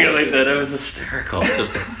was treating it like that. It was hysterical. It's a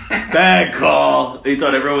bad call. He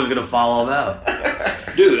thought everyone was going to follow him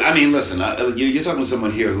out. Dude, I mean, listen. You're talking to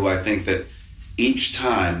someone here who I think that each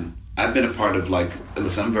time I've been a part of,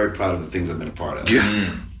 listen, I'm very proud of the things I've been a part of.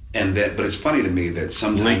 Yeah. But it's funny to me that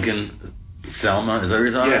sometimes Lincoln. Selma, is that what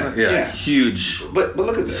you're talking about? Yeah. Huge. But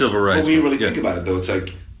look at this. Civil rights. But when you really think about it, though, it's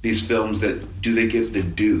like these films that do they get the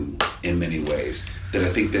due in many ways that I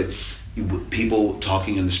think that people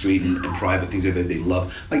talking in the street and private things that they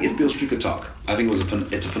love. Like If Beale Street Could Talk, I think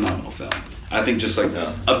it's a phenomenal film. I think just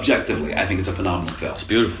objectively, I think it's a phenomenal film. It's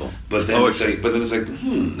beautiful. But then it's like,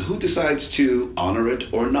 who decides to honor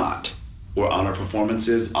it or not, or honor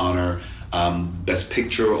performances, honor Best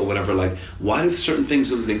Picture or whatever. Like, why do certain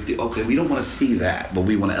things okay, we don't want to see that, but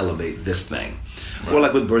we want to elevate this thing. Right. Or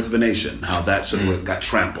like with Birth of a Nation, how that sort of got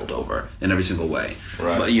trampled over in every single way.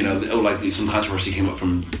 Right. But or like some controversy came up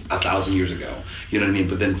from 1,000 years ago. You know what I mean?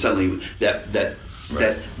 But then suddenly that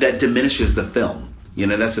diminishes the film.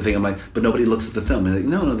 That's the thing. I'm like, but nobody looks at the film. And like,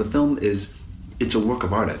 no, the film it's a work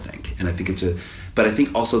of art, I think. And I think but I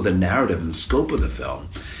think also the narrative and scope of the film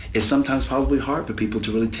is sometimes probably hard for people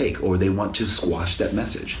to really take, or they want to squash that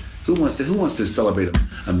message. Who wants to celebrate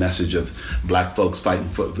a message of black folks fighting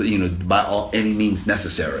for, by any means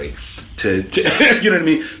necessary to you know what I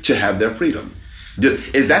mean, to have their freedom?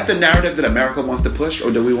 Is that the narrative that America wants to push,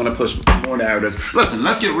 or do we want to push more narratives? Listen,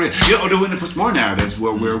 let's get real. Or do we want to push more narratives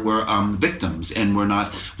where we're victims and we're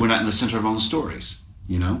not in the center of our own stories?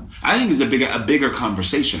 I think it's a bigger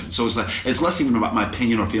conversation. So it's less even about my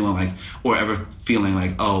opinion or feeling like, or ever feeling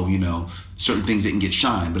like, certain things didn't get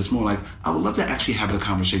shine. But it's more like, I would love to actually have the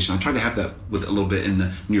conversation. I tried to have that with a little bit in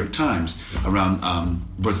the New York Times around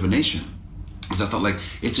Birth of a Nation, because I felt like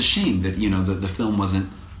it's a shame that the film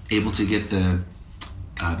wasn't able to get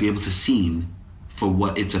be able to seen for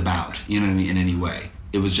what it's about. You know what I mean? In any way,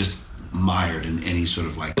 it was just mired in any sort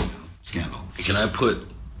of scandal. Can I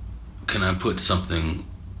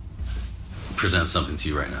present something to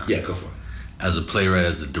you right now? Yeah, go for it. As a playwright,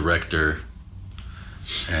 as a director,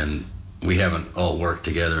 and we haven't all worked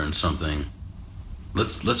together in something,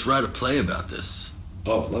 let's write a play about this.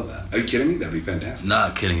 Oh, I love that. Are you kidding me? That'd be fantastic.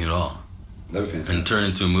 Not kidding at all. That'd be fantastic. And turn it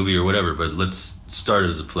into a movie or whatever, but let's start it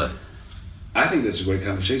as a play. I think that's a great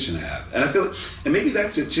conversation to have, and I feel, and maybe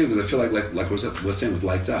that's it too, because I feel like we're saying with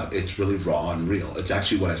Lights Out, it's really raw and real. It's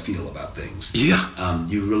actually what I feel about things. Yeah.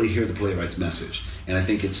 You really hear the playwright's message, and I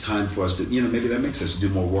think it's time for us to, maybe that makes us do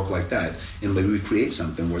more work like that, and maybe we create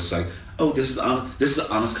something where it's like, oh, this is an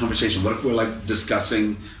honest conversation. What if we're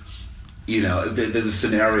discussing, there's a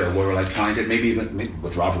scenario where we're trying to maybe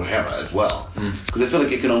with Robert O'Hara as well, because I feel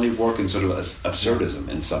like it can only work in sort of absurdism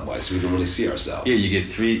in some way, so we can really see ourselves. Yeah, you get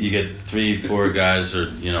three, four guys, or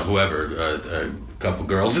whoever, a couple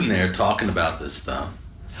girls in there talking about this stuff.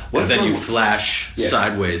 And then you flash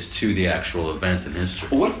sideways to the actual event in history.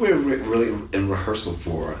 What if we're really in rehearsal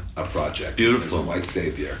for a project? Beautiful. There's a white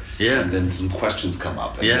savior. Yeah. And then some questions come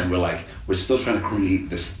up. And then we're still trying to create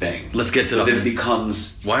this thing. Let's get to then it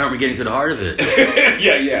becomes... Why aren't we getting to the heart of it?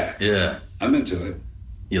 Yeah. I'm into it.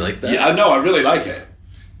 You like that? Yeah, I know. I really like it.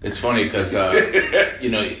 It's funny because,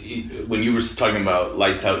 when you were talking about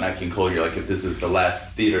Lights Out, Nat King Cole, you're like, if this is the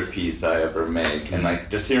last theater piece I ever make. And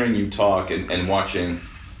just hearing you talk and watching...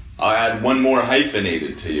 I'll add one more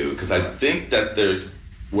hyphenated to you, because I think that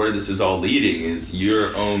where this is all leading is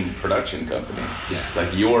your own production company.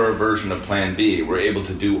 Yeah. Your version of Plan B. We're able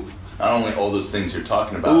to do not only all those things you're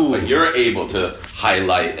talking about, but you're able to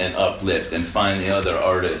highlight and uplift and find the other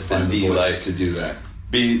artists and be to do that.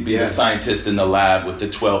 Be the scientist in the lab with the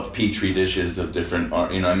 12 petri dishes of different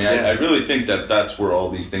art. I really think that that's where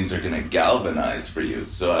all these things are going to galvanize for you.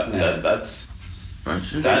 So that's...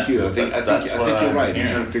 Thank you. I think you're right. I'm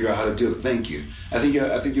trying to figure out how to do it. Thank you. I think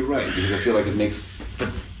you're right, because I feel like it makes,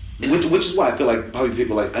 which is why I feel like probably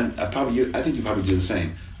people I think you probably do the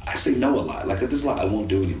same. I say no a lot. There's a lot I won't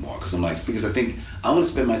do anymore, because I think I want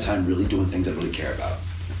to spend my time really doing things I really care about,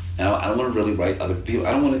 and I don't want to really write other people.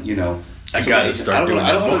 I don't want to I gotta start doing that.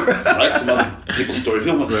 I don't want to write some other people's story.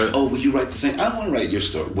 People want, oh, will you write the same? I don't want to write your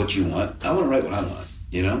story, what you want. I want to write what I want.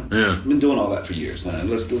 Yeah. I've been doing all that for years. Now I'm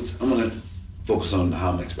gonna focus on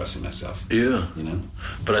how I'm expressing myself. Yeah.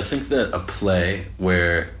 But I think that a play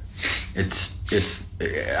where it's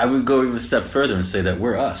I would go even a step further and say that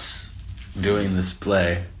we're us doing this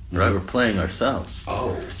play, right? We're playing ourselves.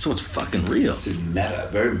 Oh. So it's fucking real. It's meta,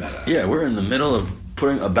 very meta. Yeah, we're in the middle of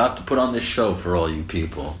about to put on this show for all you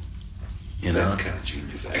people. That's kind of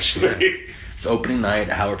genius, actually. It's opening night.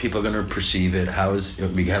 How are people going to perceive it?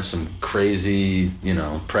 We have some crazy,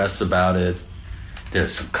 press about it.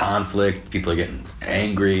 There's some conflict. People are getting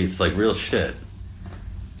angry. It's real shit.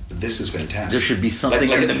 This is fantastic. There should be something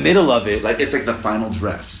in the middle of it. It's like the final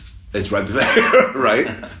dress. It's right before, right?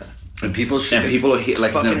 And people are here. People are here.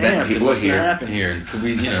 What's going to happen here? And could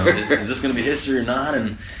we, is this going to be history or not?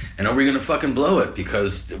 And are we going to fucking blow it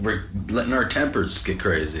because we're letting our tempers get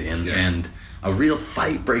crazy? And a real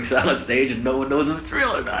fight breaks out on stage and no one knows if it's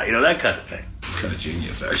real or not. That kind of thing. It's kind of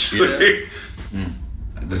genius, actually. Yeah.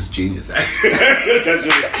 That's genius. That's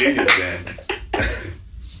really genius, man.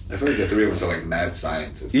 I feel like the three of us are like mad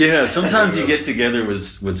scientists. Yeah, sometimes you get together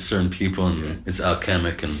with certain people and it's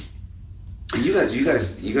alchemic and you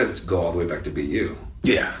guys go all the way back to BU.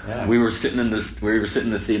 Yeah. We were sitting in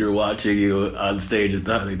the theater watching you on stage at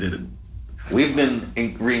Huntington. We've been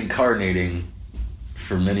reincarnating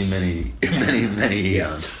for many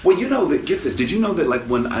eons. Well, you know that. Get this. Did you know that like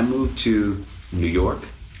when I moved to New York,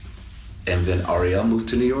 and then Ariel moved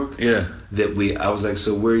to New York? Yeah. That I was like,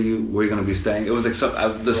 so where are you going to be staying? It was like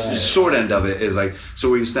the short end of it is like, so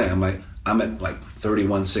where are you staying? I'm like, I'm at like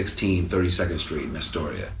 3116 32nd Street in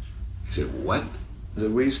Astoria. He said, what? I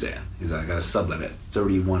said, where are you staying? He's like, I got a sublet at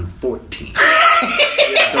 3114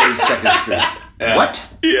 32nd Street. Yeah. What?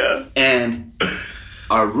 Yeah. And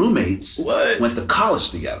our roommates went to college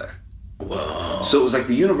together. Whoa. So it was like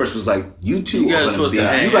the universe was like, you two guys are going to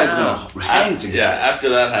hang together. Yeah, after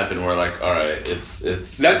that happened, we're like, all right, it's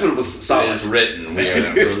that's what it was solid. It's written.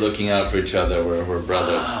 We're looking out for each other. We're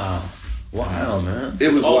brothers. Wow, man.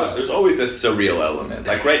 It was wild. There's always a surreal element.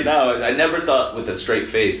 Like right now, I never thought with a straight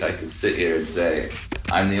face I could sit here and say,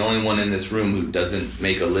 I'm the only one in this room who doesn't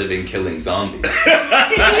make a living killing zombies.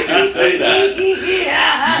 I can say that.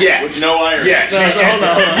 Yeah. With no irony. Yes. Hold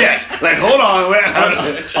on. Yes. Like, hold on.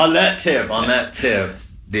 On that tip,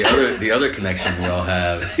 the other connection we all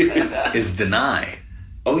have is Deny.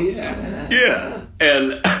 Oh, yeah. Yeah.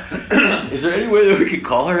 And is there any way that we could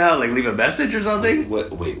call her out, like leave a message or something?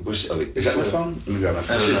 Wait, is that my phone? Let me grab my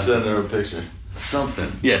phone. I should send her a picture.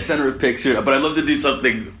 Something. Yeah, send her a picture. But I'd love to do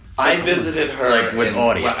something. I visited her like with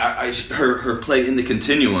audio. Her play In the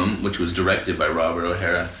Continuum, which was directed by Robert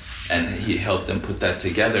O'Hara, and he helped them put that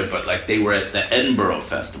together. But like they were at the Edinburgh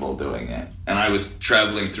Festival doing it, and I was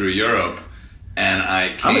traveling through Europe, and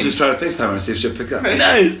I'm gonna just try to FaceTime her and see if she'll pick up.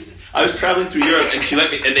 Nice. I was traveling through Europe, and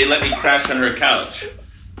they let me crash on her couch.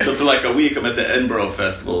 So for like a week, I'm at the Edinburgh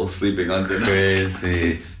Festival sleeping on dinner.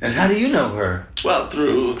 Crazy. And how do you know her? Well,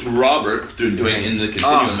 through Robert, through doing In the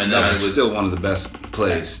Continuum, and then I was still one of the best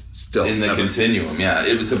plays. Still In the Continuum. Yeah,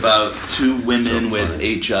 it was about two women with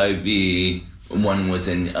HIV. One was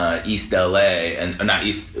in East LA, and not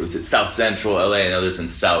East. It was at South Central LA, and the other's in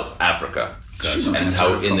South Africa. And it's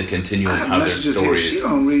how In the Continuum, how their stories she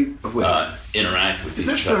don't read. Interact with each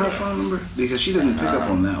other. Is that still her phone number? Because she doesn't pick up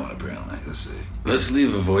on that one apparently. Let's see. Let's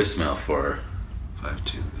leave a voicemail for her.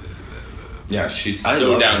 52. Yeah, she's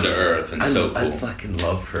so down to earth and so cool. I fucking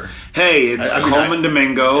love her. Hey, it's Coleman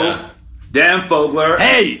Domingo, Dan Fogler,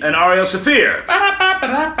 and Ariel Shafir.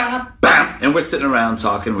 Bam! And we're sitting around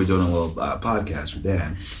talking. We're doing a little podcast with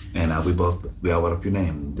Dan, and we all what up your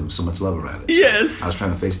name. There was so much love around it. Yes. I was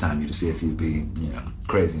trying to FaceTime you to see if you'd be,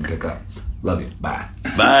 crazy and pick up. Love you. Bye.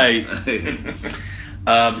 Bye.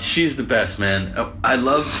 She's the best, man. I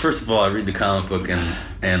love. First of all, I read the comic book,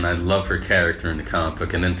 and I love her character in the comic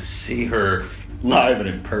book, and then to see her live and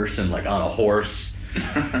in person, like on a horse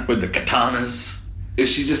with the katanas.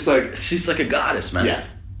 Is she just like? She's like a goddess, man. Yeah.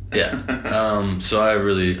 Yeah. So I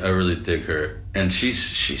really dig her, and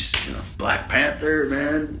she's Black Panther,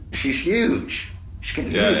 man. She's huge. She's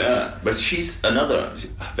getting huge. Yeah. But she's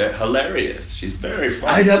hilarious. She's very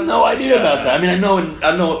funny. I have no idea about that. I mean, I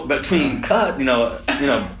know between cut,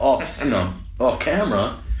 off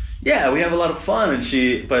camera. Yeah, we have a lot of fun,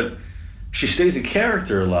 but she stays in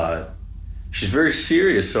character a lot. She's very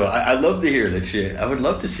serious, so I love to hear that I would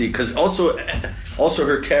love to see, because also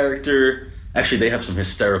her character. Actually, they have some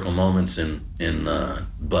hysterical moments in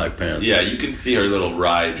Black Panther. Yeah, you can see her little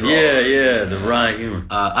wry draw. Yeah, the wry humor.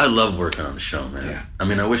 I love working on the show, man. Yeah. I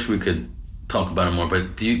mean, I wish we could talk about it more,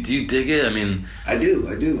 but do you dig it? I mean, I do,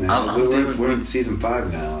 man. We're in season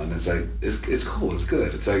 5 now, and it's like it's cool, it's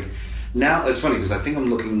good. It's like now it's funny because I think I'm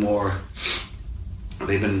looking more.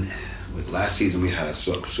 They've been last season we had a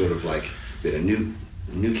sort of like we had a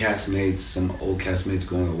new castmates, some old castmates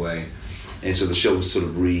going away. And so the show was sort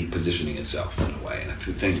of repositioning itself in a way. And I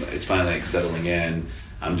think it's finally like settling in.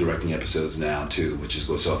 I'm directing episodes now too, which is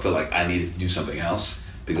cool. So I feel like I needed to do something else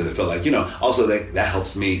because I felt like, also that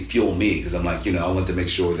helps me, fuel me, because I'm like, I want to make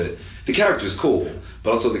sure that the character is cool, but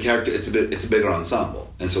also the character, it's a bigger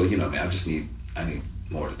ensemble. And so, man, I need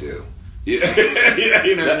more to do. Yeah.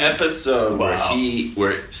 The episode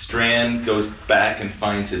where Strand goes back and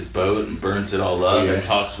finds his boat and burns it all up and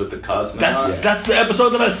talks with the cosmonaut. That's the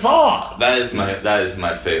episode that I saw. That is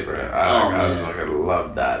my favorite. I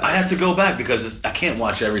love that. I had to go back because I can't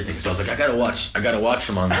watch everything, so I was like, I gotta watch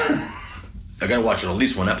them on. I gotta watch at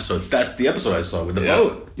least one episode. That's the episode I saw with the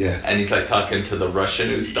boat. Yeah, and he's like talking to the Russian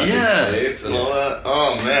who's stuck in space and all that.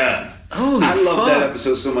 Oh man. I love that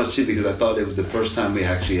episode so much too because I thought it was the first time we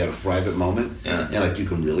actually had a private moment, and like you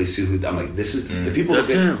can really see who. I'm like, this is if people look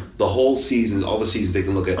at the whole season, all the seasons they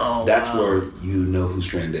can look at. That's where you know who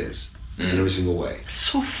Strand is in every single way. It's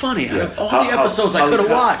so funny. All the episodes I could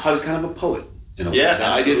have watched. I was kind of a poet You know, yeah, the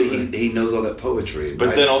idea that he knows all that poetry.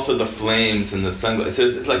 But then also the flames and the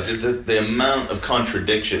sunglasses. It's like the amount of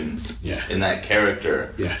contradictions in that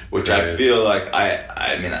character. Yeah. Which I feel like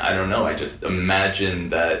I mean, I don't know. I just imagine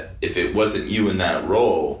that if it wasn't you in that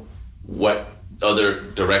role, what other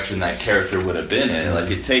direction that character would have been in. Like,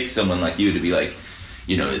 it takes someone like you to be like,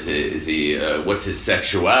 you know, is he what's his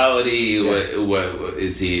sexuality? Yeah. What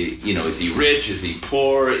is he? You know, is he rich? Is he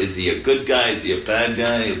poor? Is he a good guy? Is he a bad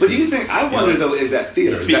guy? But do you think? I wonder though. Is that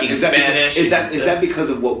theater? Speaking Spanish? Is that because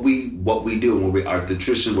of what we do and where we are, the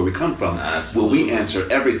tradition where we come from? Absolutely. Where we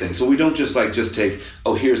answer everything, so we don't just take.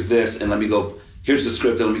 Oh, here's this, and let me go. Here's the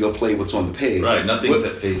script, and let me go play what's on the page. Right, nothing's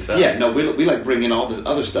at face value. Yeah, no, we like bring in all this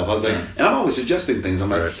other stuff. I was like, and I'm always suggesting things. I'm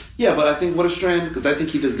like, yeah, but I think what a strand, because I think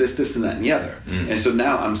he does this, and that, and the other. And so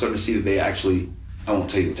now I'm starting to see that they actually, I won't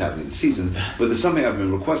tell you what's happening in the season, but there's something I've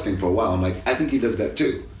been requesting for a while. I'm like, I think he does that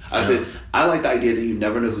too. I said, I like the idea that you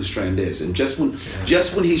never know who Strand is, and just when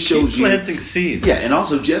he shows you planting seeds. Yeah, and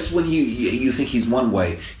also just when you think he's one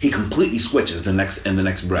way, he completely switches the next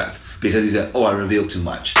breath because he said, "Oh, I revealed too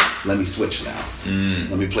much. Let me switch now.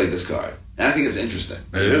 Let me play this card." And I think it's interesting.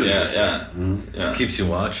 It is. Yeah. Keeps you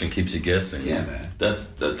watching, keeps you guessing. Yeah, man. That's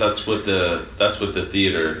what the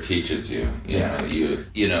theater teaches you.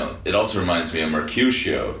 You know, it also reminds me of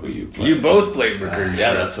Mercutio, who you play. You both played Mercutio.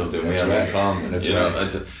 Yeah, that's what we have in common. That's you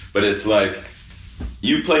right. know, but it's like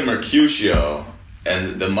you play Mercutio,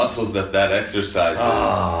 and the muscles that exercises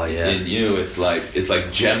in you, it's like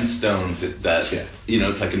gemstones that you know,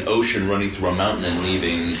 it's like an ocean running through a mountain and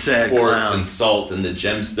leaving quartz and salt and the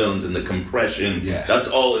gemstones and the compression. Yeah. That's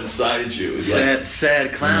all inside you. It's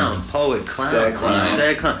Sad clown, poet clown,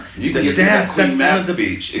 Sad clown. You can get through that Queen Mab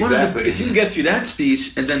speech. Exactly. If you can get through that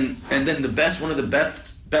speech, and then one of the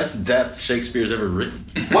best deaths Shakespeare's ever written.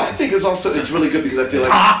 Well, I think it's really good because I feel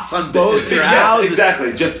like Pots on both your yes, houses.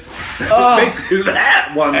 exactly. Just basically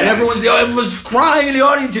that one. And everyone's crying in the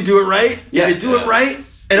audience. You do it right. Yeah. You do it right.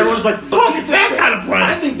 And everyone's like, fuck, it's that kind of play.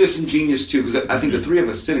 I think there's some genius too, because I think the three of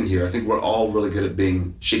us sitting here, I think we're all really good at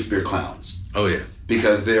being Shakespeare clowns. Oh, yeah.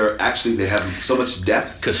 Because they have so much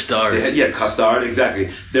depth. Custard. Custard,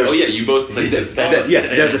 exactly. You both played Custard.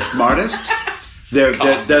 They're the smartest. They're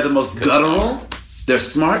the most guttural. They're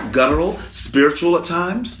smart, guttural, spiritual at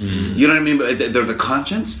times. You know what I mean? But they're the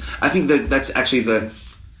conscience. I think that's actually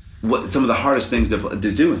some of the hardest things to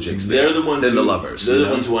do in Shakespeare. They're the ones. They're the lovers. They're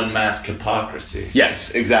the ones who unmask hypocrisy.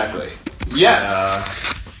 Yes, exactly.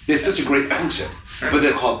 Yes, it's such a great function, but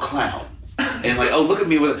they're called clown. And like, oh, look at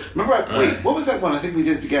me with. Remember? What was that one? I think we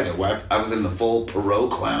did it together. Where I was in the full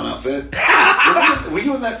Perot clown outfit. Were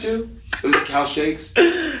you in that too? It was at Cal Shakes.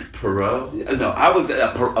 Perot? No, I was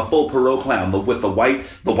a full Perot clown with the white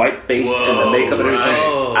face and the makeup and everything.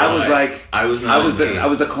 I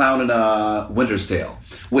was the clown in Winter's Tale,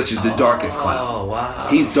 which is the darkest clown. Oh wow!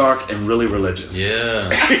 He's dark and really religious.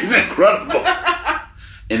 Yeah, he's incredible.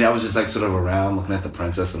 And I was just like sort of around looking at the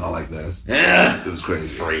princess and all like this. Yeah. It was crazy.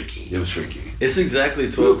 Freaky. It was freaky. It's exactly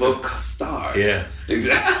 12. Both Custard. Yeah.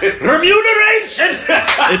 Exactly. Remuneration!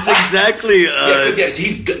 It's exactly...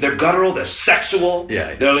 they're guttural, they're sexual. Yeah.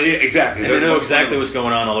 Exactly. And they know exactly what's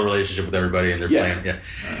going on, all the relationship with everybody, and they're playing.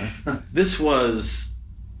 Yeah. This was...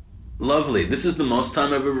 lovely. This is the most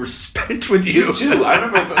time I've ever spent with you. You too. I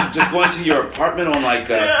remember just going to your apartment on like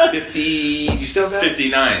 50. You still have that?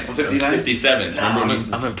 59. On 59? 57.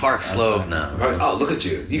 I'm in Park Slope now. Right. Oh, look at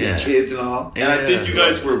you. You got kids and all. And I think you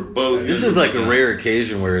guys were both. This is like a rare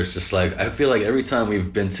occasion where it's just like, I feel like every time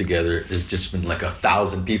we've been together, there's just been like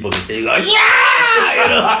 1,000 people just being like,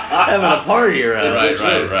 having a party around.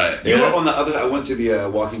 Right. You were on the other. I went to the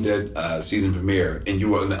Walking Dead season premiere, and you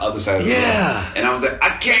were on the other side of the room. And I was like,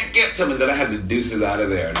 I can't get to him, and then I had the deuces out of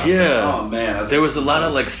there. And I was like, oh man. There was a lot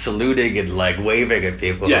of like saluting and like waving at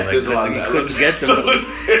people. Yeah, like, there's a lot of that. Couldn't get to them.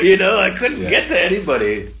 I couldn't get to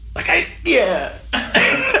anybody. Like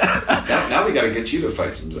Now we got to get you to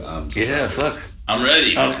fight some. Fuck. I'm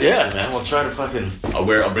ready. Man. We'll try to fucking. I'll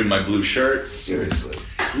bring my blue shirt. Seriously.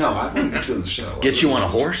 No, I want to get you on the show. Get you on a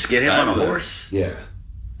horse. Get him on a horse. Yeah.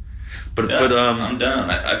 But I'm down.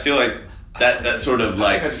 I feel like that sort of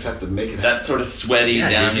like I just have to make it. That sort of sweaty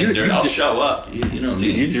down in dirt. I'll show up. You know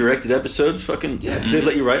me. You directed episodes. Fucking. Yeah. Did they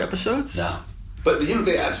let you write episodes? No. But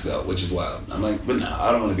they asked though, which is wild. I'm like, but no,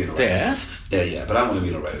 I don't want to be in a writer's room. They asked? Yeah, but I want to be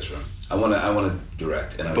in a writer's room. I want to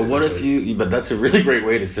direct. But what if you? But that's a really great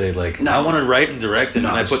way to say like, I want to write and direct, and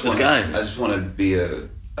I put this guy in. I just want to be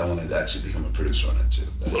I want to actually become a producer on it too.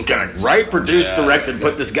 Write, produce, direct, and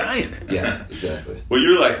put this guy in it. Yeah, exactly. Well,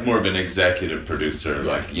 you're like more of an executive producer,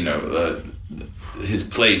 like his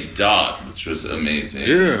play Dot, which was amazing.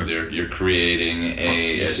 Yeah. You're creating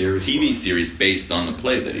a TV series based on the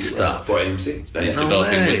play that he wrote for AMC. That he's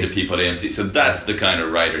developing with the people at AMC. So that's the kind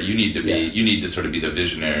of writer you need to be. You need to sort of be the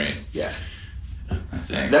visionary. Yeah. I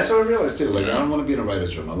think. That's what I realized too. Like I don't want to be in a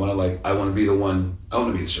writer's room. I want to be the one. I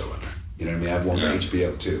want to be the showrunner. You know what I mean? I have one for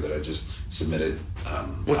HBO too that I just submitted.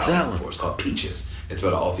 What's that one? It's called Peaches. It's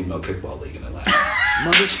about an all-female kickball league in Atlanta.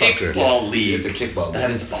 Motherfucker. Kickball league. It's a kickball league.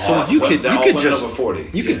 That is So awesome. you could just over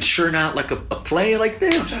 40. You could churn out like a play like I'm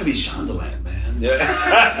this. trying to be Shondaland, man.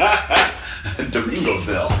 Yeah.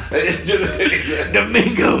 Domingoville.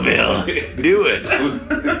 Domingoville. Do it.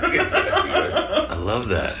 I love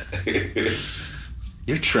that.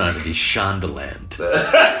 You're trying to be Shondaland.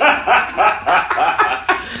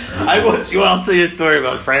 I'll tell you a story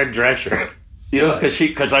about Fran Drescher. You know,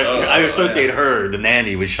 because I associate her, the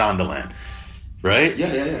nanny, with Shondaland, right?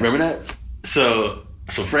 Yeah. Remember that? So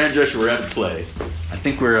Fran Drescher, we're at a play. I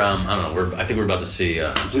think we're I don't know. I think we're about to see.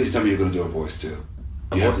 Please tell me you're going to do her voice too.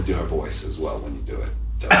 You have to do her voice as well when you do it.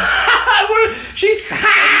 She's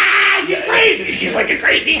crazy. She's like a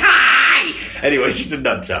crazy high. Anyway, she's a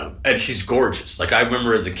nut job, and she's gorgeous. Like I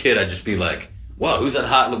remember as a kid, I'd just be like, "Whoa, who's that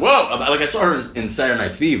hot?" Whoa, like I saw her in Saturday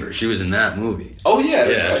Night Fever. She was in that movie. Oh yeah,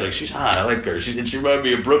 that's I was like, she's hot. I like her. She reminded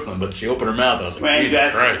me of Brooklyn, but she opened her mouth. I was like,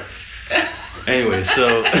 Jesus Christ. Anyway,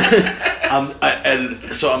 so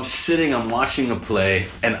I'm sitting, I'm watching a play,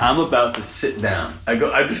 and I'm about to sit down. I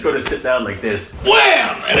just go to sit down like this,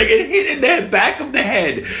 wham, and I get hit in the back of the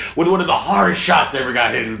head with one of the hardest shots I ever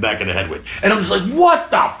got hit in the back of the head with. And I'm just like,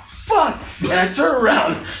 what the fuck? And I turn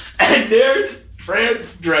around, and there's Fran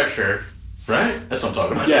Drescher, right? That's what I'm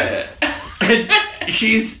talking about. Yeah. And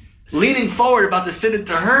she's leaning forward, about to sit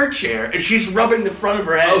into her chair, and she's rubbing the front of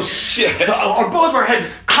her head. Oh shit! So both of our heads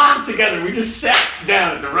just clonked together. We just sat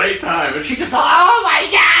down at the right time, and she just, oh my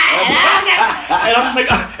god! And I'm just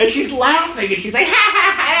like, and she's laughing, and she's like, ha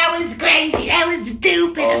ha ha! That was crazy. That was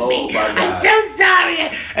stupid of me. My God. I'm so sorry.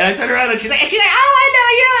 And I turn around, and she's like, oh, I know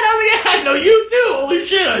you, and I'm like, I know you too. Holy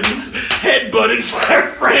shit! I just headbutted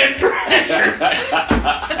Fran Drescher.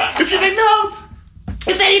 And she's like, no.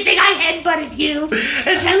 If anything, I headbutted you,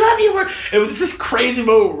 and I love you. It was this crazy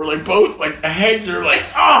moment where like both like the heads are like,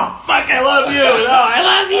 oh fuck, I love you, no, I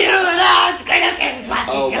love you, no, it's great, okay, it's fine.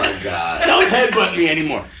 Oh my god! Don't headbutt me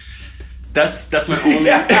anymore. That's my only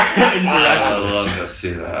interaction. I love to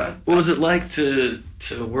see that. What was it like to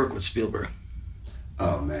work with Spielberg?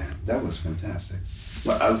 Oh man, that was fantastic.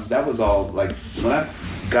 That was all like when I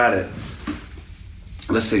got it.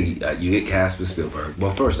 Let's say you get cast with Spielberg. Well,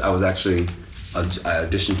 first I was actually. I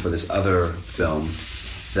auditioned for this other film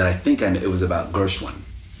that I think it was about Gershwin.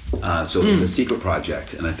 So it was a secret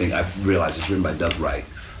project, and I think I realized it's written by Doug Wright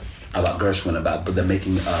about Gershwin, about the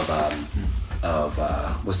making of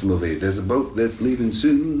what's the movie? There's a boat that's leaving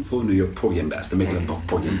soon for New York, Porgy and Bess. They're making a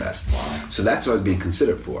Porgy and Bess. Wow. So that's what I was being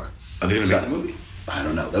considered for. Are they going to make the movie? I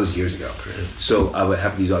don't know. That was years ago. Crazy. So I would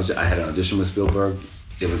have these. I had an audition with Spielberg.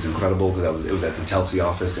 It was incredible because it was at the Telsey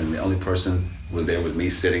office, and the only person was there with me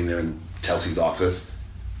sitting there in Telsey's office,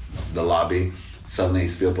 the lobby. Suddenly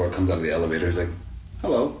Spielberg comes out of the elevator. He's like,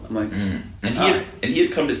 "Hello." I'm like, And he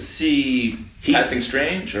had come to see Passing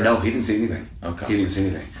Strange? Or? No, he didn't see anything. Okay. He didn't see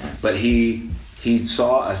anything. Right. But he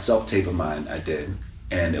saw a self-tape of mine I did,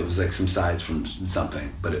 and it was like some sides from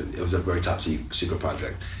something, but it was a very top secret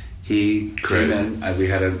project. He came in. I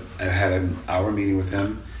had an hour meeting with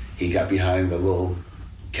him. He got behind the little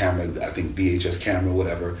camera, I think VHS camera,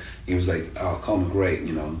 whatever. He was like, "Oh, Coleman, great."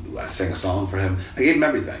 You know, I sang a song for him. I gave him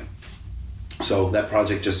everything. So that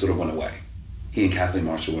project just sort of went away. He and Kathleen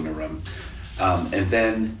Marshall were in a room. And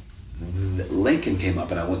then Lincoln came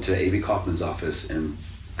up, and I went to A.B. Kaufman's office and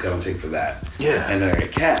got on tape for that. Yeah. And then I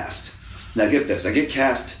get cast. Now get this, I get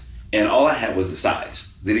cast, and all I had was the sides.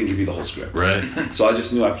 They didn't give me the whole script. Right. So I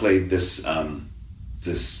just knew I played this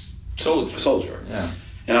soldier. Yeah.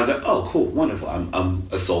 And I was like, oh, cool, wonderful. I'm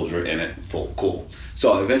a soldier in it, full, cool.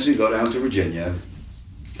 So I eventually go down to Virginia.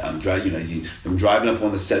 I'm driving up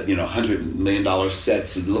on the set, $100 million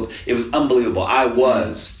sets. It was unbelievable. I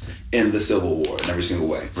was in the Civil War in every single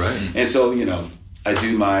way. Right. And so,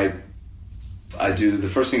 I do the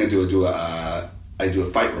first thing I do a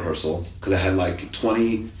fight rehearsal because I had like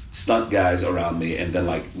 20 stunt guys around me, and then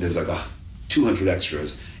there's 200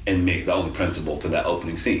 extras, and me, the only principal for that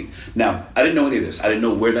opening scene. Now, I didn't know any of this. I didn't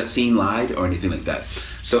know where that scene lied or anything like that.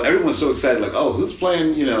 So everyone's so excited, like, oh, who's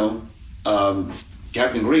playing,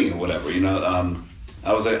 Captain Green or whatever,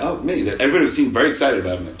 I was like, oh, me. Everybody seemed very excited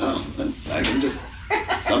about it. I'm just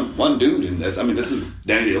one dude in this. I mean, this is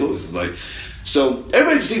Danny Day-Lewis. Is like, so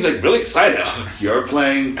everybody just seemed like really excited. Oh, you're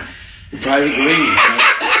playing Private Green.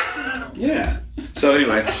 Yeah. So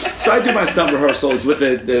anyway, so I do my stunt rehearsals with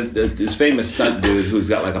this famous stunt dude who's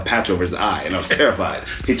got like a patch over his eye, and I was terrified.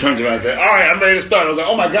 He turns around and says, "All right, I'm ready to start." I was like,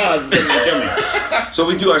 "Oh my God, this is gonna kill me." So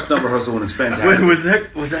we do our stunt rehearsal, and it's fantastic.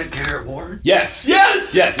 Wait, was that Garrett Ward? Yes,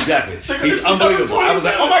 Yes! exactly. He's unbelievable. I was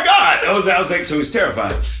like, "Oh my God!" I was like, so he's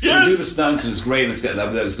terrified. So we do the stunts, and it's great. And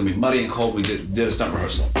it's gonna be muddy and cold. We did a stunt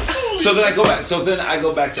rehearsal. So then I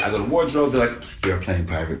go back. I go to wardrobe. They're like, "You're playing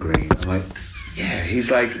Private Green." I'm like, "Yeah."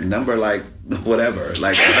 He's like number like whatever,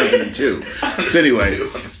 like 102. So anyway,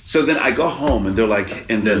 so then I go home and they're like,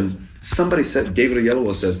 and then somebody said, David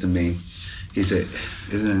Oyelowo says to me, he said,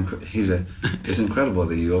 "It's incredible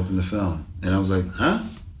that you opened the film." And I was like, "Huh?"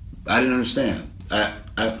 I didn't understand.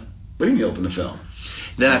 What do you mean open the film?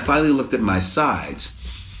 Then I finally looked at my sides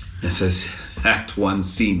and it says, Act 1,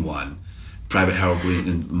 Scene 1, Private Harold Green,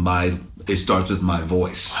 and it starts with my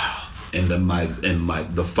voice. Wow. And then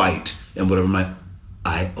the fight and whatever.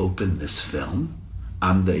 I opened this film.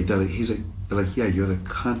 They're like, "Yeah, you're the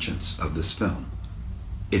conscience of this film.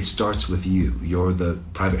 It starts with you. You're the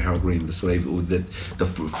Private Harold Green, the slave, the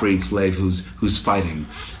freed slave who's fighting."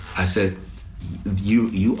 I said,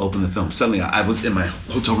 "You open the film." Suddenly, I was in my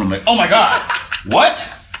hotel room, like, "Oh my God, what?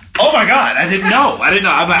 Oh my God, I didn't know.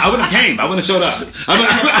 I would have came. I would have showed up."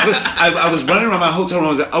 I was running around my hotel room. I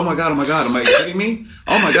was like, "Oh my God. I'm like, kidding me?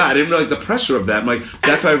 Oh my God." I didn't realize the pressure of that. I'm like,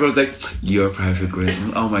 that's why everybody was like, "You're Private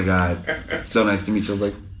Green. Oh my God. So nice to meet you." I was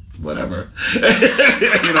like, whatever.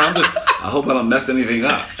 I hope I don't mess anything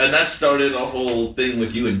up. And that started a whole thing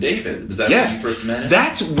with you and David. Was that when you first met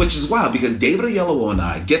him? Which is wild, because David Oyelowo and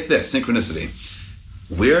I, get this, synchronicity.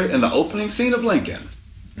 We're in the opening scene of Lincoln,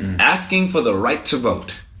 asking for the right to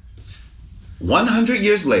vote. 100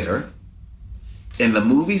 years later, in the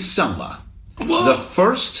movie Selma, the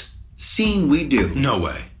first scene we do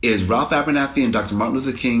is Ralph Abernathy and Dr. Martin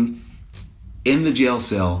Luther King in the jail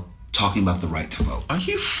cell talking about the right to vote. Are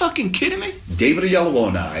you fucking kidding me? David Oyelowo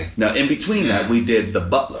and I, now in between that, we did The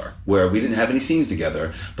Butler, where we didn't have any scenes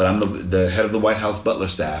together, but I'm the head of the White House butler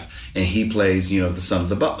staff, and he plays, the son of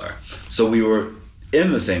the butler. So we were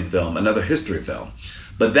in the same film, another history film.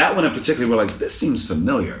 But that one in particular, we're like, this seems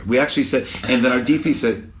familiar. We actually said, and then our DP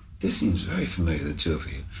said, this seems very familiar, the two of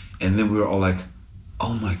you. And then we were all like,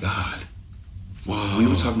 oh my God. Whoa. We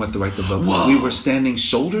were talking about the right to vote. Whoa. We were standing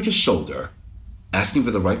shoulder to shoulder, asking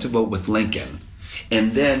for the right to vote with Lincoln.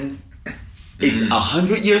 And then,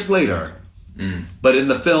 100 years later, but in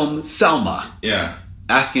the film Selma,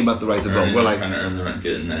 asking about the right to vote. We're like, trying to earn the right,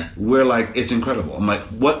 getting there. We're like, it's incredible. I'm like,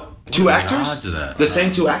 what? Two actors? The odds of that? The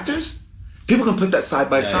same two actors? People can put that side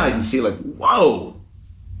by side and see like, whoa.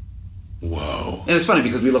 And it's funny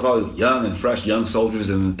because we look all young and fresh, young soldiers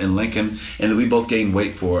in Lincoln, and then we both gained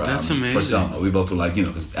weight for Selma. We both were like,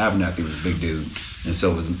 because Abernathy was a big dude, and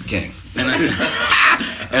so was King. And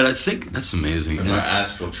I think that's amazing. Our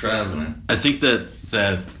astral traveling. I think that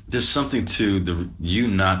there's something to you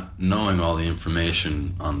not knowing all the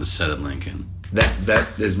information on the set of Lincoln.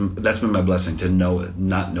 That's been my blessing, to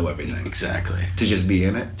not know everything. Exactly. To just be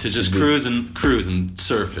in it. To just cruise and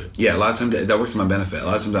surf it. Yeah, a lot of times that works to my benefit. A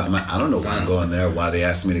lot of times I'm like, I don't know why I'm going there, why they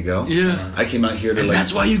asked me to go. Yeah. I came out here to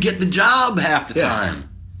that's why you get the job half the time.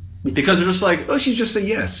 Because they're just like, you just say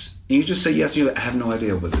yes. And you just say yes, I have no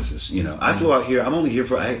idea what this is. I flew out here, I'm only here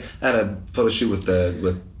I had a photo shoot with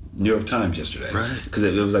New York Times yesterday, right? Because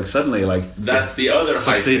it was like suddenly like that's the other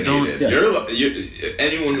hyphenated.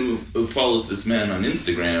 Anyone who follows this man on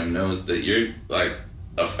Instagram knows that you're like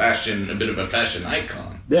a bit of a fashion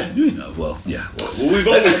icon. Yeah, well, yeah. Well, we've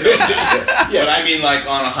always known that. But I mean, like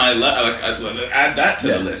on a high level, add that to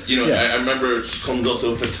the list. I remember Coleman's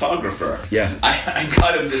also a photographer. Yeah, I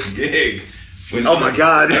got him this gig. Oh my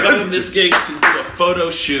God! I got him this gig to do a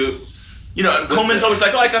photo shoot. Coleman's always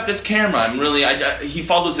like, "Oh, I got this camera." I'm really, he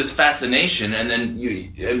follows his fascination, and then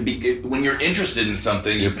when you're interested in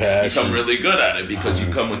something, you become really good at it because you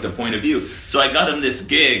come with the point of view. So I got him this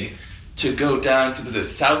gig to go down to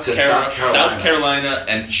South Carolina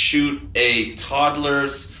and shoot a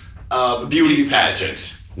toddler's beauty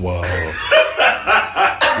pageant. Whoa.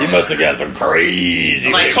 You must have got some crazy.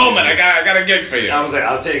 I'm like, Coleman, I got a gig for you. I was like,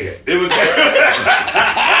 I'll take it. It was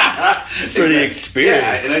it's pretty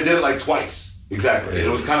experience. Yeah, and I did it like twice. Exactly. It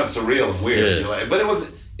was kind of surreal and weird. But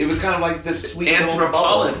it was kind of like this sweet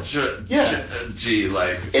anthropology.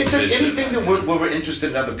 It's anything that we're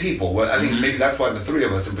interested in other people. I think maybe that's why the three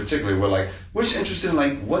of us in particular were like, we're just interested in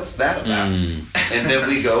like, what's that about? And then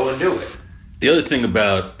we go and do it. The other thing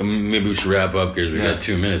about, maybe we should wrap up because we got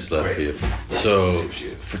 2 minutes left for you. So,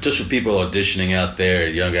 for people auditioning out there,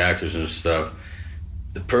 young actors and stuff,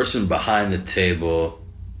 the person behind the table,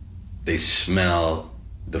 they smell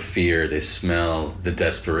the fear, they smell the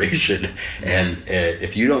desperation, and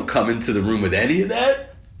if you don't come into the room with any of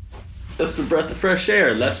that, that's a breath of fresh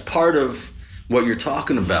air. That's part of what you're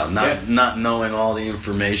talking about. Not knowing all the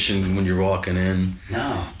information when you're walking in.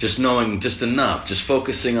 No. Just knowing just enough. Just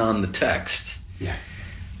focusing on the text. Yeah.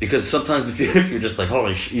 Because sometimes if you're just like,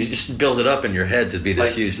 holy shit, you just build it up in your head to be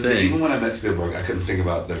this huge thing. Even when I met Spielberg, I couldn't think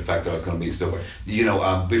about the fact that I was going to meet Spielberg. You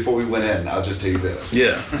know, before we went in, I'll just tell you this.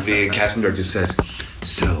 Yeah. The casting director says,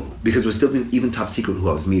 so, because we're still even top secret who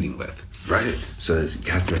I was meeting with. Right. So the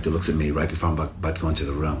casting director looks at me right before I'm about to go into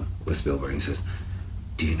the room with Spielberg. And he says,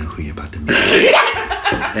 do you know who you're about to meet?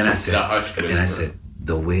 And I said,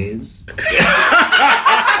 The Wiz.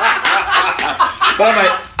 But I'm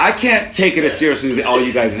like, I can't take it as seriously as all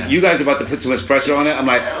you guys are about to put too much pressure on it. I'm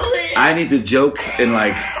like, I need to joke and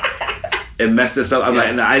mess this up. I'm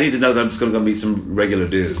like, I need to know that I'm just gonna go meet some regular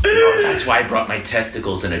dude. That's why I brought my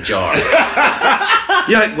testicles in a jar.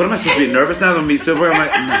 Yeah, like, what am I supposed to be nervous now to meet Spielberg? I'm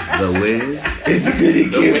like, The Wiz. If you're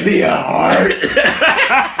gonna give me a heart.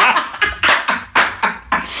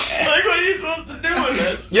 Like, what are you supposed to do with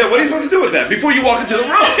that? Yeah, what are you supposed to do with that before you walk into the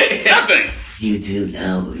room? Nothing. You do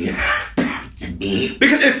know who you're to be.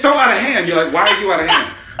 Because it's so out of hand. You're like, why are you out of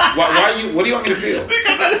hand? Why are you? What do you want me to feel?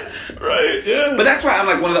 Right, yeah. But that's why I'm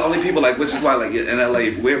like one of the only people, like, which is why, like, in LA,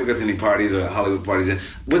 if we ever go to any parties or Hollywood parties,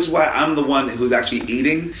 which is why I'm the one who's actually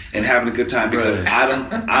eating and having a good time, because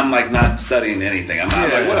I'm like not studying anything. I'm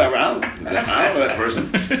not like, whatever, I don't know that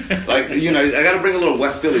person. Like, you know, I got to bring a little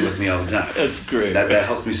West Philly with me all the time. That's great. That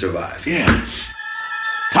helps me survive. Yeah.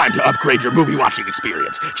 Time to upgrade your movie watching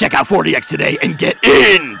experience. Check out 4DX today and get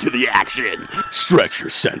into the action. Stretch your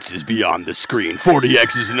senses beyond the screen.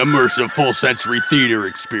 4DX is an immersive full sensory theater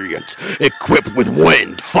experience equipped with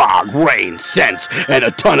wind, fog, rain, scents, and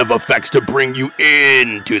a ton of effects to bring you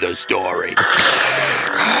into the story.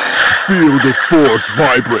 Feel the force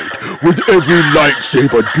vibrate with every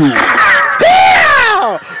lightsaber duel.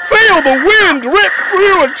 Yeah! Feel the wind rip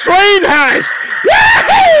through a train heist.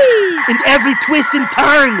 Yahoo! And every twist and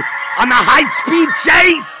turn on the high-speed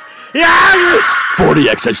chase. Yeah!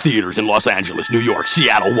 4DX has theaters in Los Angeles, New York,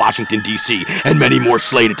 Seattle, Washington, D.C., and many more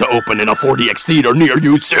slated to open in a 4DX theater near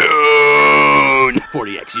you soon.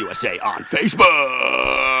 4DX USA on Facebook.